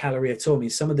low calorie at all. I mean,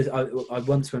 some of I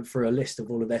once went through a list of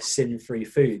all of their sin-free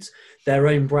foods, their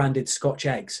own branded Scotch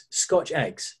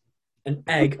eggs, an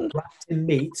egg wrapped in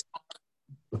meat,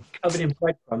 covered in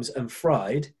breadcrumbs and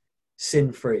fried,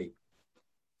 sin-free.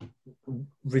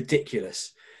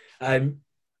 Ridiculous. And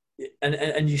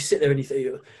you sit there and you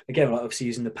think, again, like obviously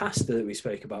using the pasta that we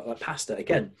spoke about, like pasta,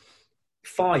 again,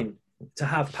 fine to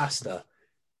have pasta,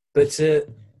 but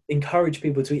to encourage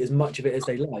people to eat as much of it as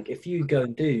they like. If you go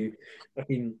and do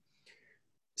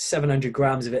 700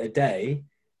 grams of it a day,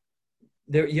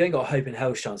 you ain't got a hope in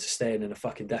hell's chance of staying in a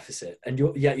fucking deficit, and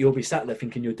you'll be sat there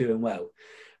thinking you're doing well.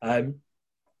 And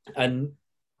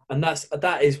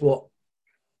that is what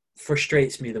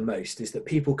frustrates me the most, is that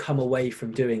people come away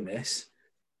from doing this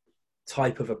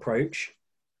type of approach,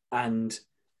 and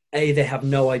A, they have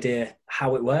no idea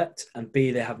how it worked, and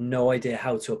B, they have no idea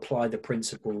how to apply the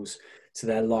principles to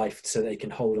their life so they can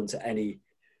hold on to any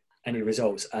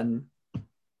results. And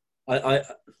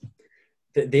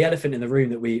the elephant in the room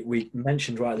that we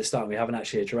mentioned right at the start, and we haven't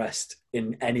actually addressed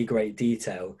in any great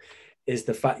detail, is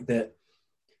the fact that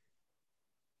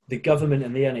the government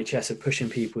and the NHS are pushing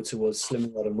people towards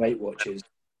Slimming World and Weight Watchers,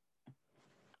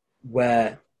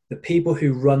 where the people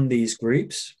who run these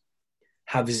groups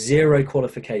have zero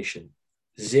qualification,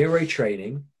 zero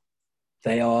training.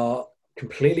 They are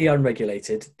completely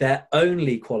unregulated. Their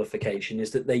only qualification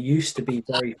is that they used to be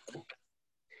very fat,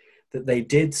 that they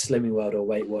did Slimming World or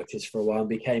Weight Watchers for a while and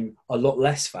became a lot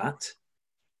less fat.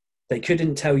 They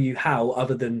couldn't tell you how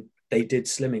other than they did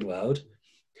Slimming World,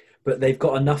 but they've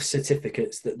got enough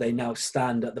certificates that they now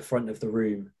stand at the front of the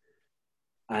room.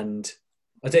 And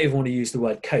I don't even want to use the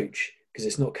word coach because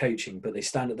it's not coaching, but they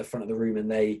stand at the front of the room and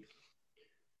they,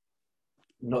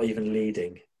 not even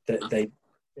leading, that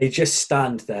they just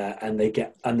stand there and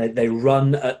they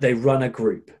run a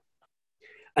group.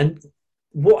 And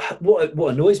what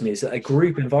annoys me is that a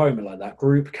group environment like that,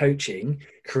 group coaching,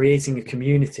 creating a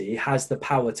community, has the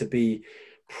power to be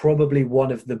probably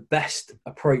one of the best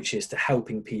approaches to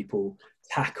helping people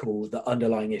tackle the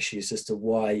underlying issues as to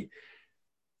why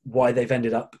they've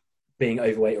ended up being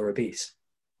overweight or obese.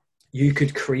 You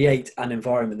could create an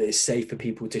environment that is safe for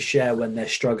people to share when they're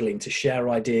struggling, to share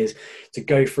ideas, to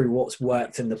go through what's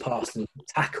worked in the past and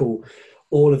tackle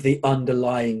all of the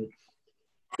underlying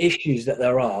issues that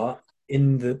there are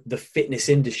in the fitness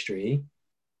industry,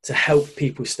 to help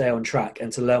people stay on track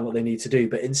and to learn what they need to do.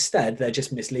 But instead, they're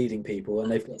just misleading people,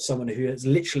 and they've got someone who is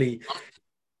literally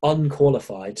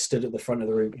unqualified stood at the front of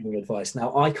the room giving advice.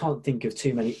 Now, I can't think of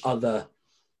too many other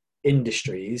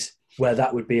industries where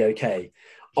that would be okay.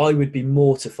 I would be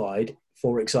mortified,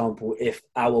 for example, if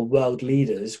our world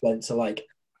leaders went to like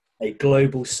a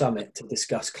global summit to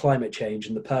discuss climate change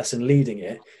and the person leading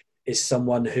it is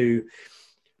someone who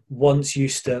once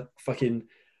used to fucking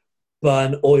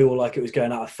burn oil like it was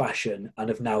going out of fashion and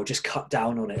have now just cut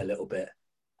down on it a little bit.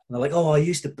 And they're like, oh, I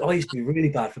used to be really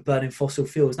bad for burning fossil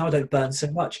fuels. Now I don't burn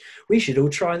so much. We should all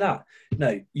try that.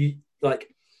 No, you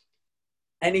like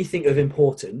anything of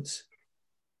importance.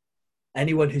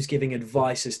 Anyone who's giving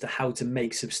advice as to how to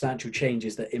make substantial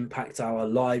changes that impact our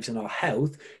lives and our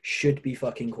health should be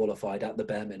fucking qualified at the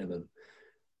bare minimum.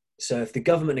 So if the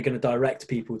government are going to direct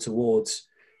people towards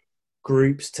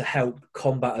groups to help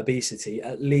combat obesity,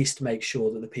 at least make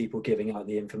sure that the people giving out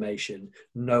the information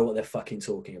know what they're fucking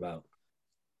talking about.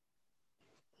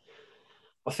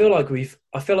 I feel like we've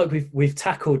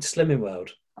tackled Slimming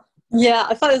World. Yeah,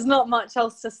 I thought there's not much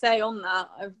else to say on that.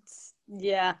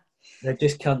 Yeah. They're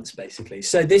just cunts, basically.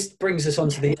 So this brings us on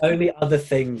to the only other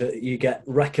thing that you get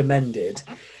recommended.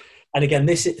 And again,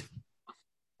 this is...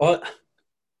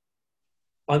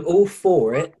 I'm all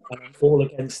for it and I'm all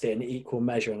against it in equal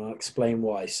measure, and I'll explain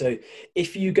why. So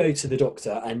if you go to the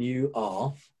doctor and you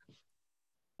are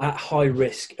at high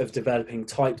risk of developing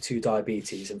type 2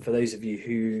 diabetes, and for those of you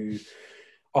who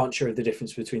aren't sure of the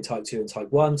difference between type 2 and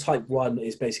type 1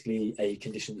 is basically a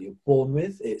condition that you're born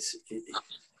with. It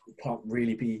can't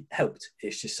really be helped.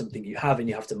 It's just something you have and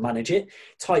you have to manage it.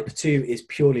 Type 2 is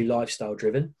purely lifestyle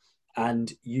driven,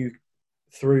 and you,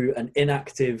 through an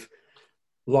inactive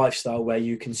lifestyle where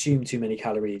you consume too many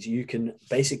calories, you can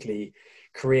basically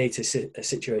create a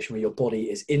situation where your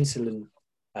body is insulin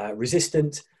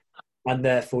resistant, and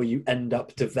therefore you end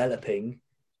up developing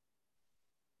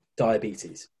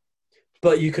diabetes.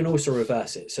 But you can also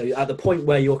reverse it. So at the point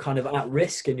where you're kind of at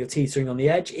risk and you're teetering on the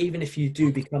edge, even if you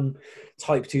do become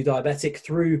type 2 diabetic,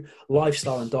 through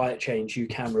lifestyle and diet change, you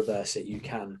can reverse it. You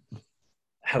can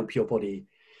help your body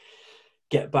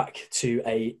get back to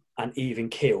an even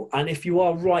keel. And if you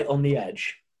are right on the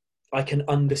edge, I can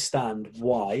understand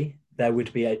why there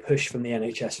would be a push from the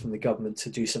NHS, from the government, to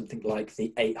do something like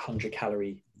the 800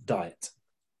 calorie diet,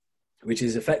 which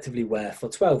is effectively where for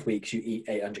 12 weeks you eat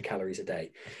 800 calories a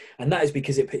day. And that is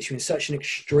because it puts you in such an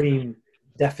extreme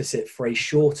deficit for a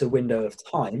shorter window of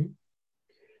time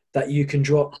that you can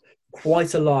drop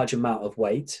quite a large amount of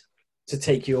weight to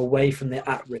take you away from the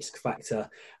at-risk factor.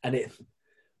 And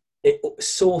it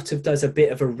sort of does a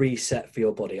bit of a reset for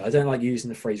your body. I don't like using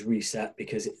the phrase reset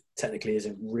because it technically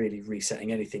isn't really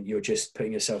resetting anything. You're just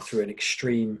putting yourself through an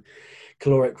extreme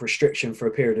caloric restriction for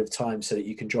a period of time so that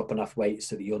you can drop enough weight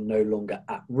so that you're no longer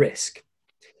at risk.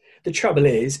 The trouble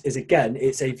is again,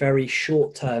 it's a very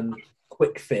short-term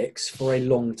quick fix for a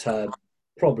long-term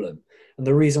problem. And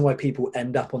the reason why people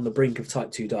end up on the brink of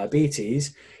type 2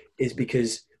 diabetes is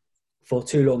because for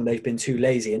too long they've been too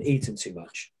lazy and eaten too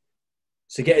much.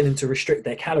 So getting them to restrict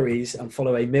their calories and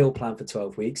follow a meal plan for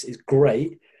 12 weeks is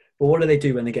great. But what do they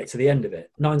do when they get to the end of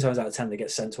it? 9 times out of 10, they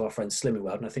get sent to our friend Slimming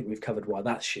World. And I think we've covered why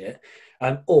that's shit.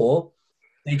 Or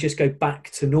they just go back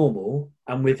to normal.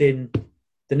 And within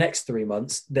the next 3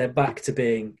 months, they're back to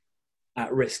being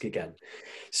at risk again.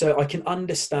 So I can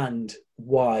understand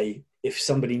why if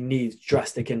somebody needs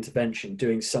drastic intervention,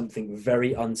 doing something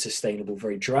very unsustainable,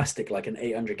 very drastic, like an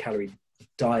 800 calorie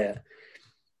diet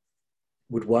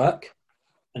would work.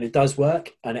 And it does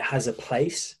work and it has a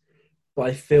place. But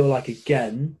I feel like,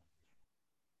 again,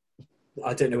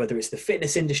 I don't know whether it's the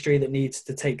fitness industry that needs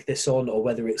to take this on or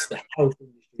whether it's the health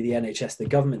industry, the NHS, the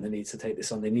government that needs to take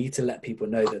this on. They need to let people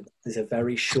know that there's a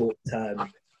very short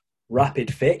term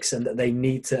rapid fix and that they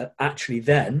need to actually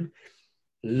then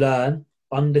learn,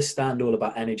 understand all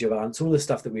about energy balance, all the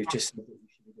stuff that we've just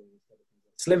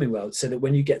slimming world, so that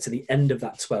when you get to the end of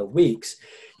that 12 weeks,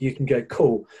 you can go,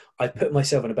 cool, I put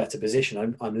myself in a better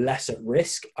position. I'm less at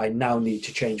risk. I now need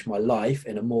to change my life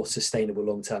in a more sustainable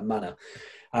long-term manner.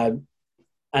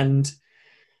 And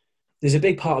there's a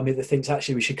big part of me that thinks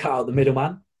actually we should cut out the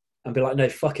middleman and be like, no,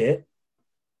 fuck it.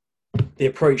 The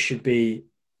approach should be,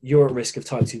 you're at risk of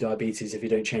type 2 diabetes if you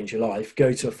don't change your life.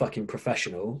 Go to a fucking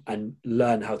professional and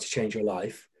learn how to change your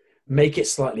life. Make it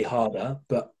slightly harder,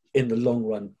 but in the long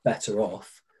run, better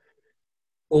off.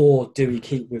 Or do we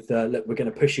keep with the, look, we're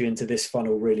going to push you into this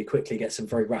funnel really quickly, get some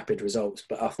very rapid results,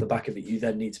 but off the back of it, you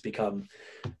then need to become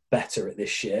better at this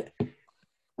shit.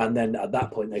 And then at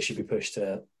that point, they should be pushed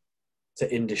to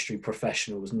industry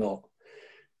professionals, not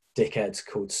dickheads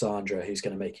called Sandra, who's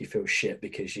going to make you feel shit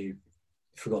because you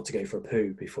forgot to go for a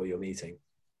poo before your meeting.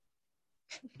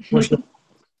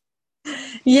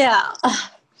 Yeah,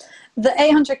 the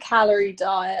 800 calorie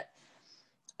diet,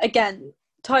 again,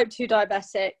 type 2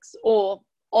 diabetics or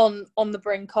on the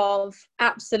brink of,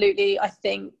 absolutely, I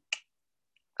think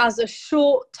as a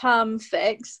short-term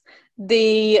fix,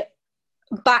 the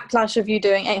backlash of you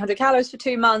doing 800 calories for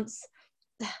 2 months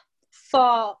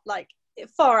far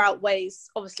outweighs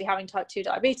obviously having type 2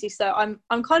 diabetes. So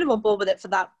I'm kind of on board with it for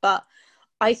that, but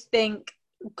I think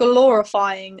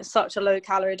glorifying such a low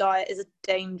calorie diet is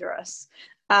dangerous.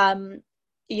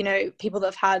 You know, people that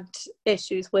have had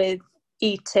issues with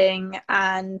eating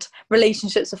and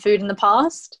relationships with food in the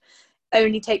past,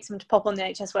 only takes them to pop on the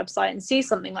NHS website and see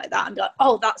something like that and be like,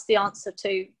 oh, that's the answer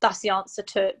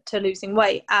to losing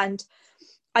weight. And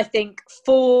I think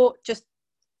for just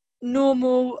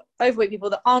normal overweight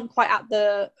people that aren't quite at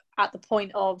the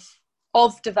point of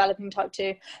developing type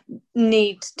 2,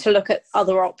 need to look at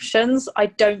other options. I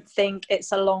don't think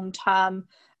it's a long-term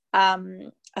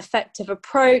effective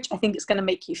approach. I think it's going to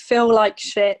make you feel like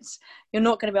shit. You're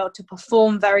not going to be able to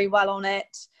perform very well on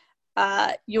it.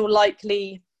 You'll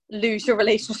likely lose your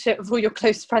relationship with all your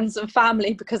close friends and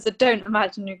family, because I don't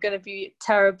imagine you're going to be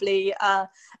terribly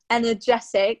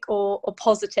energetic or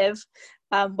positive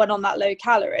when on that low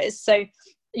calories. So,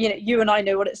 you know, you and I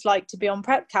know what it's like to be on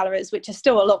prep calories, which are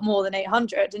still a lot more than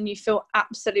 800, and you feel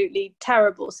absolutely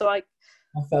terrible. So I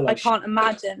can't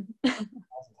imagine.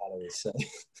 Calories, so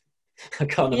I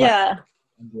can't imagine.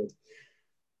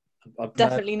 Yeah,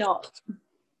 definitely not.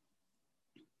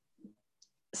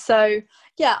 So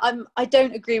yeah, I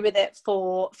don't agree with it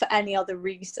for any other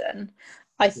reason.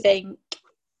 I think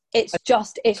it's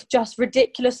just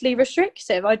ridiculously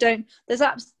restrictive.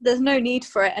 There's no need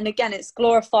for it. And again, it's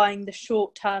glorifying the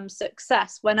short-term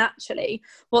success, when actually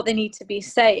what they need to be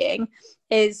saying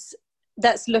is,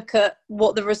 let's look at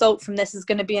what the result from this is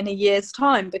going to be in a year's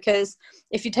time. Because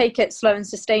if you take it slow and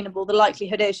sustainable, the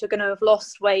likelihood is you're going to have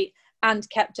lost weight and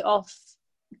kept it off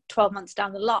 12 months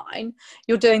down the line.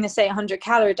 You're doing this 800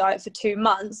 calorie diet for 2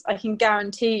 months. I can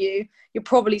guarantee you're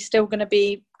probably still going to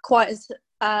be quite as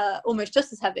almost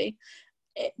just as heavy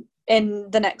in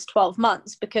the next 12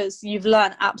 months, because you've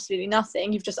learned absolutely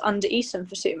nothing. You've just under-eaten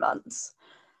for 2 months.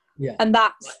 Yeah. And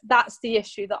that's the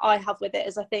issue that I have with it,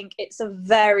 is I think it's a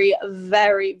very,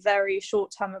 very, very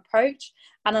short-term approach.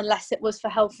 And unless it was for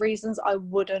health reasons, I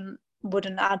wouldn't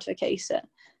advocate it.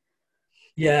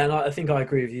 Yeah, and I think I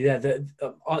agree with you there.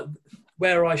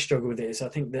 Where I struggle with it is, I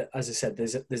think that, as I said,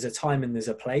 there's a time and there's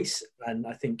a place. And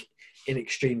I think in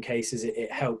extreme cases,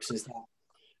 it helps as that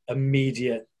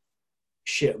immediate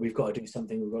shit, we've got to do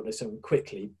something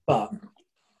quickly. But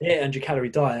the 800 calorie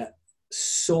diet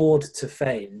soared to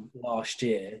fame last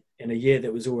year, in a year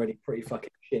that was already pretty fucking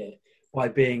shit, by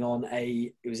being on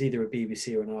it was either a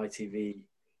BBC or an ITV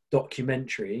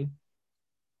documentary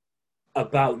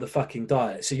about the fucking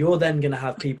diet. So you're then going to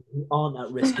have people who aren't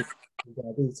at risk of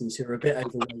diabetes, who are a bit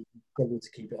overweight and struggle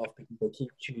to keep it off because they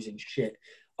keep choosing shit,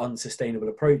 unsustainable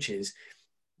approaches,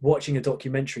 watching a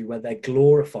documentary where they're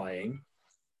glorifying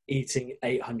eating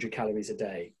 800 calories a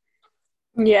day.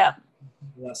 Yeah,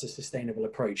 that's a sustainable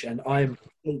approach. And I'm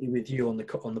completely with you on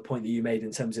the point that you made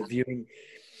in terms of viewing,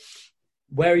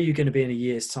 where are you going to be in a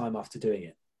year's time after doing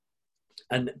it?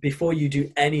 And before you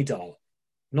do any diet,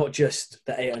 not just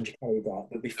the 800 calorie diet,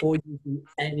 but before you do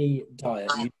any diet,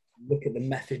 you look at the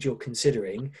method you're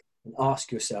considering and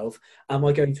ask yourself, am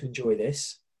I going to enjoy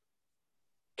this?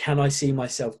 Can I see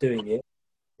myself doing it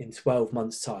in 12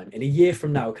 months' time? In a year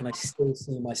from now, can I still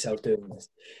see myself doing this?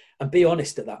 And be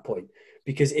honest at that point.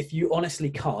 Because if you honestly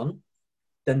can't,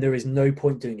 then there is no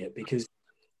point doing it, because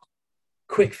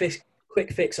quick fix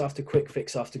after quick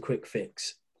fix after quick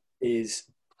fix is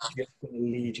just going to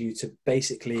lead you to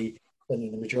basically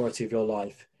spending the majority of your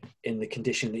life in the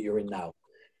condition that you're in now.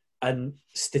 And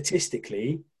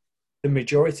statistically, the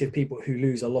majority of people who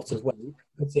lose a lot of weight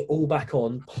put it all back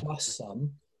on plus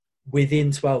some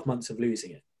within 12 months of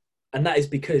losing it. And that is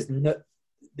because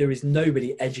there is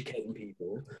nobody educating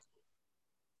people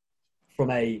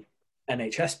from a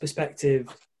NHS perspective,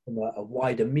 from a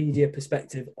wider media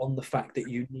perspective, on the fact that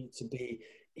you need to be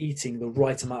eating the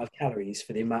right amount of calories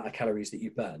for the amount of calories that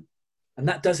you burn. And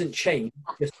that doesn't change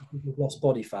just because you've lost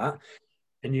body fat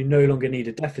and you no longer need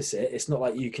a deficit. It's not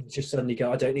like you can just suddenly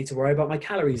go, I don't need to worry about my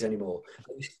calories anymore.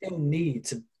 But you still need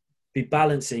to be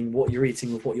balancing what you're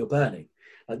eating with what you're burning.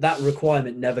 Like, that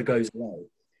requirement never goes away.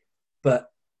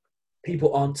 But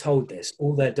people aren't told this.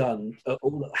 All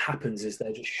that happens is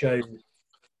they're just shown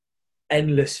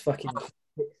endless fucking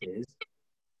fixes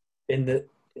in the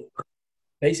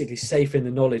basically safe in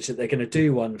the knowledge that they're going to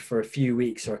do one for a few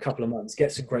weeks or a couple of months,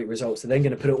 get some great results, they're then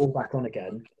going to put it all back on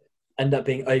again, end up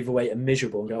being overweight and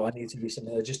miserable and go, I need to do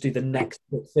something. They'll just do the next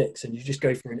quick fix. And you just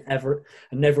go through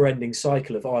a never ending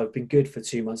cycle of, I've been good for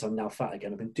 2 months, I'm now fat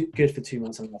again. I've been good for 2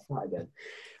 months, I'm now fat again.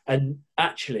 And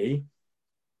actually,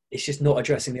 it's just not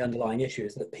addressing the underlying issue,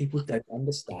 is that people don't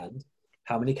understand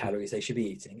how many calories they should be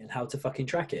eating and how to fucking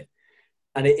track it.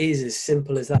 And it is as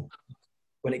simple as that.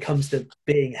 When it comes to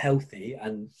being healthy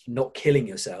and not killing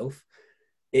yourself,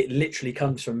 it literally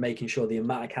comes from making sure the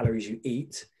amount of calories you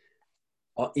eat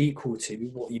are equal to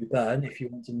what you burn if you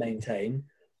want to maintain,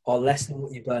 are less than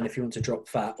what you burn if you want to drop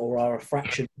fat, or are a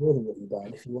fraction more than what you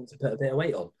burn if you want to put a bit of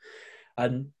weight on.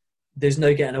 And there's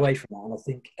no getting away from that. And I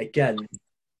think, again,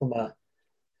 from a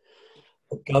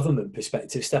government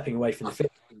perspective, stepping away from the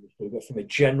fitness industry, but from a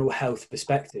general health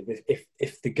perspective,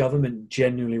 if the government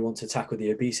genuinely want to tackle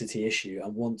the obesity issue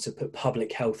and want to put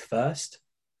public health first,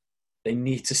 they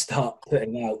need to start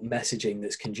putting out messaging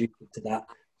that's conducive to that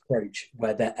approach,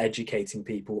 where they're educating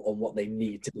people on what they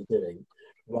need to be doing,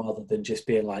 rather than just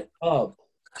being like, oh,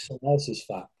 someone else is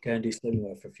fat, go and do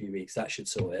slimming for a few weeks, that should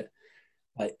sort it.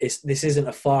 Like, this isn't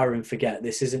a fire and forget.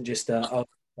 This isn't just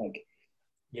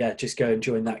yeah, just go and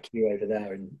join that queue over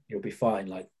there and you'll be fine.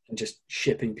 Like, and just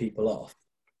shipping people off.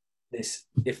 This,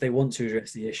 if they want to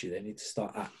address the issue, they need to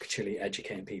start actually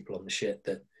educating people on the shit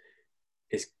that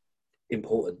is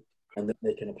important and that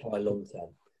they can apply long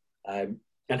term.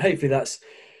 And hopefully that's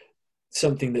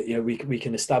something that, you know, we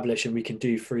can establish and we can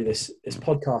do through this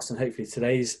podcast. And hopefully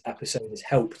today's episode has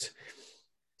helped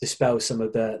dispel some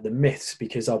of the myths,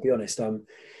 because I'll be honest,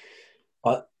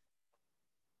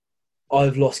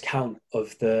 I've lost count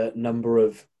of the number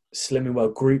of Slimming Well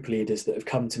group leaders that have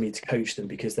come to me to coach them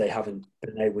because they haven't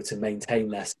been able to maintain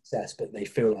their success, but they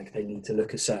feel like they need to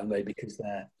look a certain way because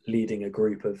they're leading a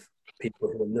group of people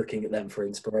who are looking at them for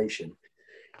inspiration.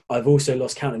 I've also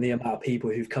lost count of the amount of people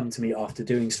who've come to me after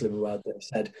doing Slimming Well that have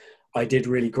said, I did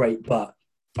really great, but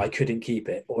I couldn't keep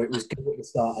it, or it was good at the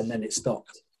start and then it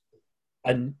stopped.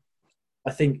 And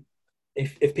I think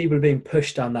if people are being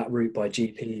pushed down that route by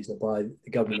GPs or by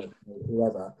the government or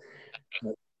whoever,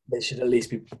 they should at least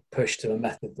be pushed to a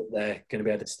method that they're going to be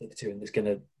able to stick to and is going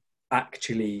to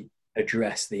actually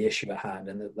address the issue at hand,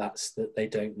 and that's that they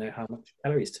don't know how much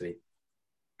calories to eat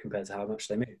compared to how much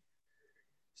they move.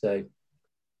 So,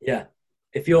 yeah,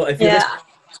 if you're listening,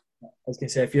 I was going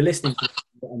to say, if you're listening to it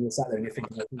and you're sat there and you're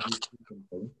thinking,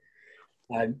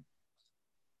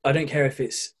 I don't care if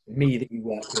it's me that you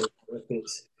work with, or if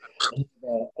it's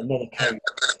another coach,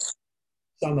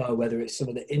 whether it's some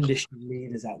of the industry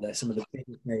leaders out there, some of the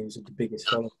biggest names with the biggest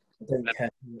followers. I don't care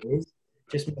who it is.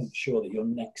 Just make sure that your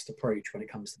next approach when it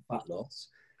comes to fat loss,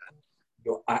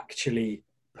 you're actually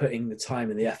putting the time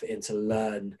and the effort in to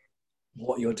learn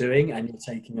what you're doing, and you're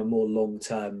taking a more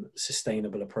long-term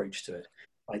sustainable approach to it.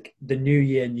 Like, the new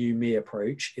year, new me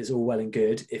approach is all well and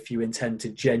good if you intend to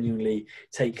genuinely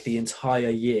take the entire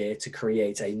year to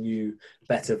create a new,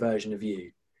 better version of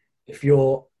you. If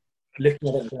you're looking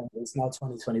at it and going, it's now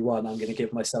 2021, I'm going to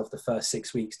give myself the first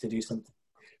 6 weeks to do something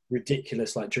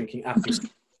ridiculous like drinking apple cider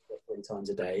 3 times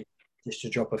a day just to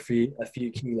drop a few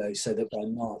kilos so that by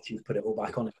March you've put it all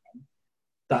back on again.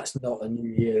 That's not a new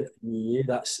year.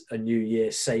 That's a new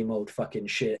year, same old fucking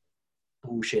shit,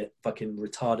 bullshit, fucking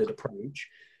retarded approach.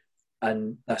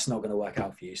 And that's not going to work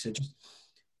out for you. So just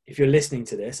if you're listening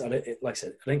to this, like I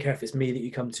said, I don't care if it's me that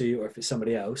you come to or if it's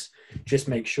somebody else. Just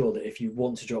make sure that if you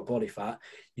want to drop body fat,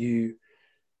 you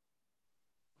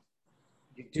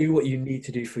do what you need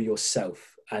to do for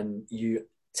yourself, and you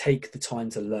take the time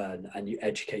to learn, and you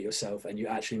educate yourself, and you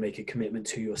actually make a commitment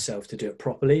to yourself to do it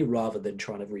properly, rather than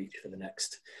trying to reach for the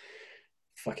next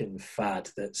fucking fad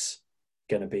that's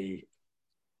going to be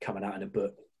coming out in a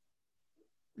book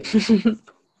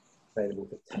available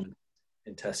for 10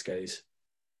 in Tesco's.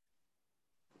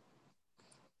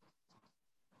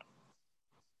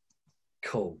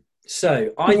 Cool.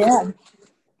 So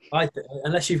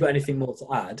unless you've got anything more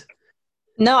to add.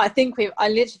 No, I literally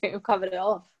think we've covered it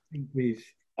off.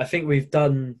 I think we've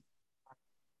done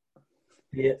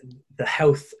the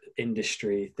health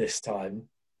industry this time.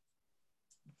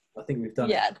 I think we've done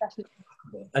it. Definitely.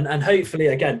 And hopefully,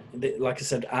 again, like I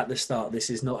said at the start, this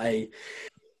is not a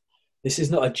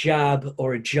jab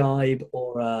or a jibe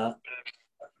or a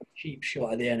cheap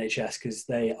shot at the NHS, because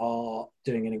they are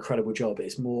doing an incredible job.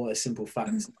 It's more a simple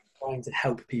fact, trying to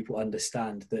help people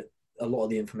understand that a lot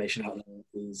of the information out there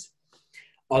is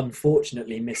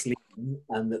unfortunately misleading,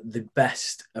 and that the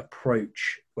best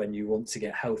approach when you want to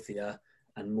get healthier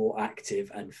and more active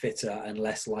and fitter and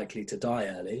less likely to die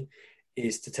early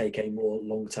is to take a more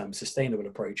long-term sustainable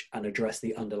approach and address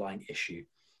the underlying issue.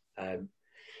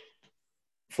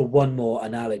 For one more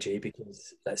analogy,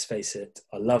 because let's face it,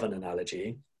 I love an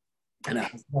analogy, and it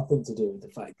has nothing to do with the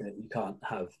fact that you can't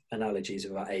have analogies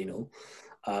without anal.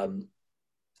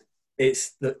 It's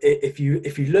that if you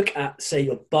look at, say,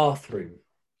 your bathroom,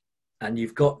 and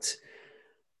you've got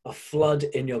a flood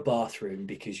in your bathroom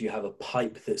because you have a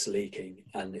pipe that's leaking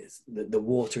and the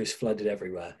water is flooded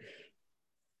everywhere.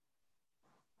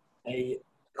 A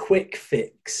quick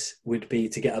fix would be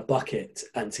to get a bucket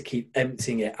and to keep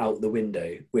emptying it out the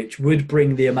window, which would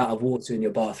bring the amount of water in your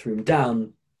bathroom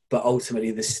down, but ultimately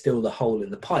there's still the hole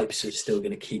in the pipe, so it's still going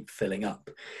to keep filling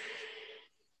up.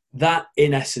 That,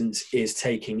 in essence, is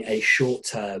taking a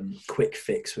short-term quick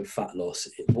fix with fat loss.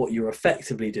 What you're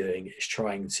effectively doing is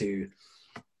trying to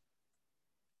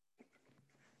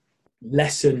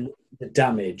lessen the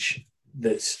damage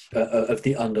that's of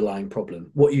the underlying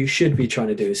problem. What you should be trying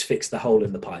to do is fix the hole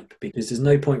in the pipe, because there's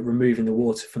no point removing the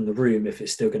water from the room if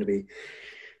it's still going to be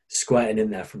squirting in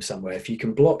there from somewhere. If you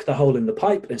can block the hole in the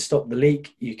pipe and stop the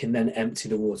leak, you can then empty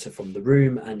the water from the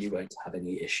room and you won't have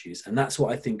any issues. And that's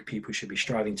what I think people should be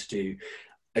striving to do.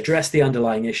 Address the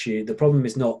underlying issue. The problem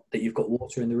is not that you've got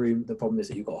water in the room. The problem is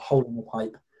that you've got a hole in the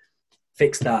pipe.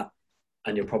 Fix that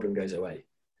and your problem goes away.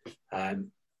 And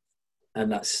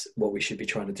that's what we should be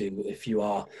trying to do. If you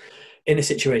are in a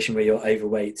situation where you're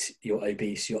overweight, you're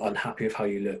obese, you're unhappy with how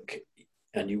you look,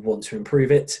 and you want to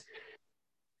improve it,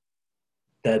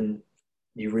 then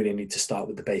you really need to start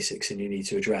with the basics, and you need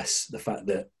to address the fact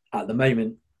that at the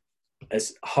moment,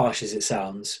 as harsh as it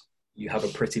sounds, you have a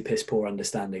pretty piss poor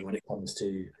understanding when it comes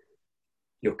to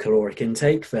your caloric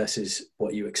intake versus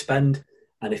what you expend.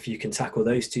 And if you can tackle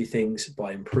those two things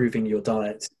by improving your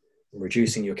diet,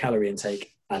 reducing your calorie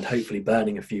intake, and hopefully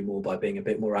burning a few more by being a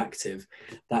bit more active,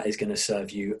 that is going to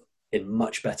serve you in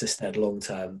much better stead long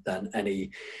term than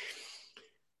any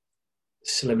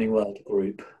Slimming World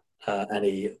group,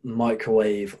 any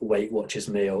microwave Weight Watchers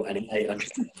meal, any 800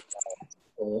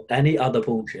 or any other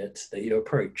bullshit that you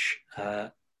approach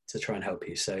to try and help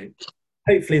you. So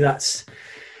hopefully that's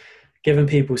given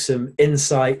people some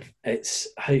insight. It's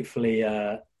hopefully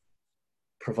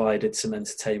provided some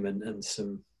entertainment and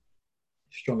some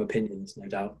strong opinions, no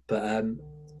doubt. But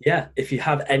yeah, if you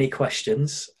have any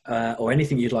questions or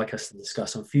anything you'd like us to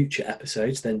discuss on future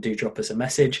episodes, then do drop us a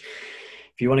message.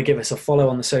 If you want to give us a follow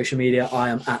on the social media, I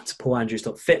am at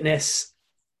paulandrews.fitness.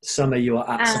 Summer, you are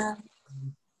at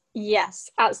yes,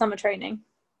 at Summer Training.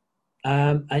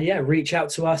 And yeah, reach out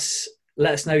to us.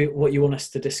 Let us know what you want us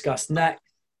to discuss next.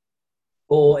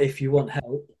 Or if you want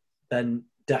help, then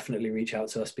definitely reach out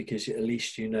to us, because at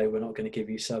least you know we're not going to give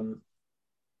you some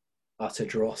utter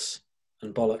dross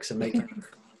and bollocks and make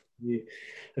you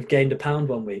have gained a pound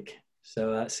 1 week.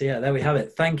 So yeah, there we have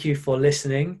it. Thank you for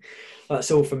listening.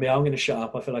 That's all from me. I'm going to shut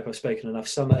up. I feel like I've spoken enough.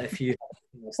 Summer, if you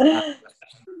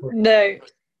No,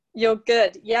 you're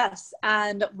good. Yes,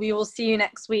 and we will see you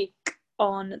next week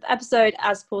on the episode.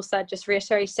 As Paul said, just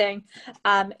reiterating,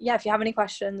 yeah, if you have any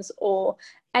questions or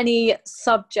any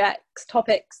subjects,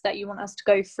 topics that you want us to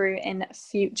go through in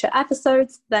future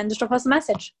episodes, then just drop us a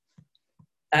message.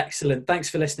 Excellent. Thanks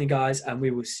for listening, guys, and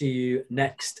we will see you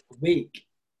next week.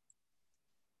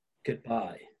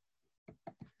 Goodbye.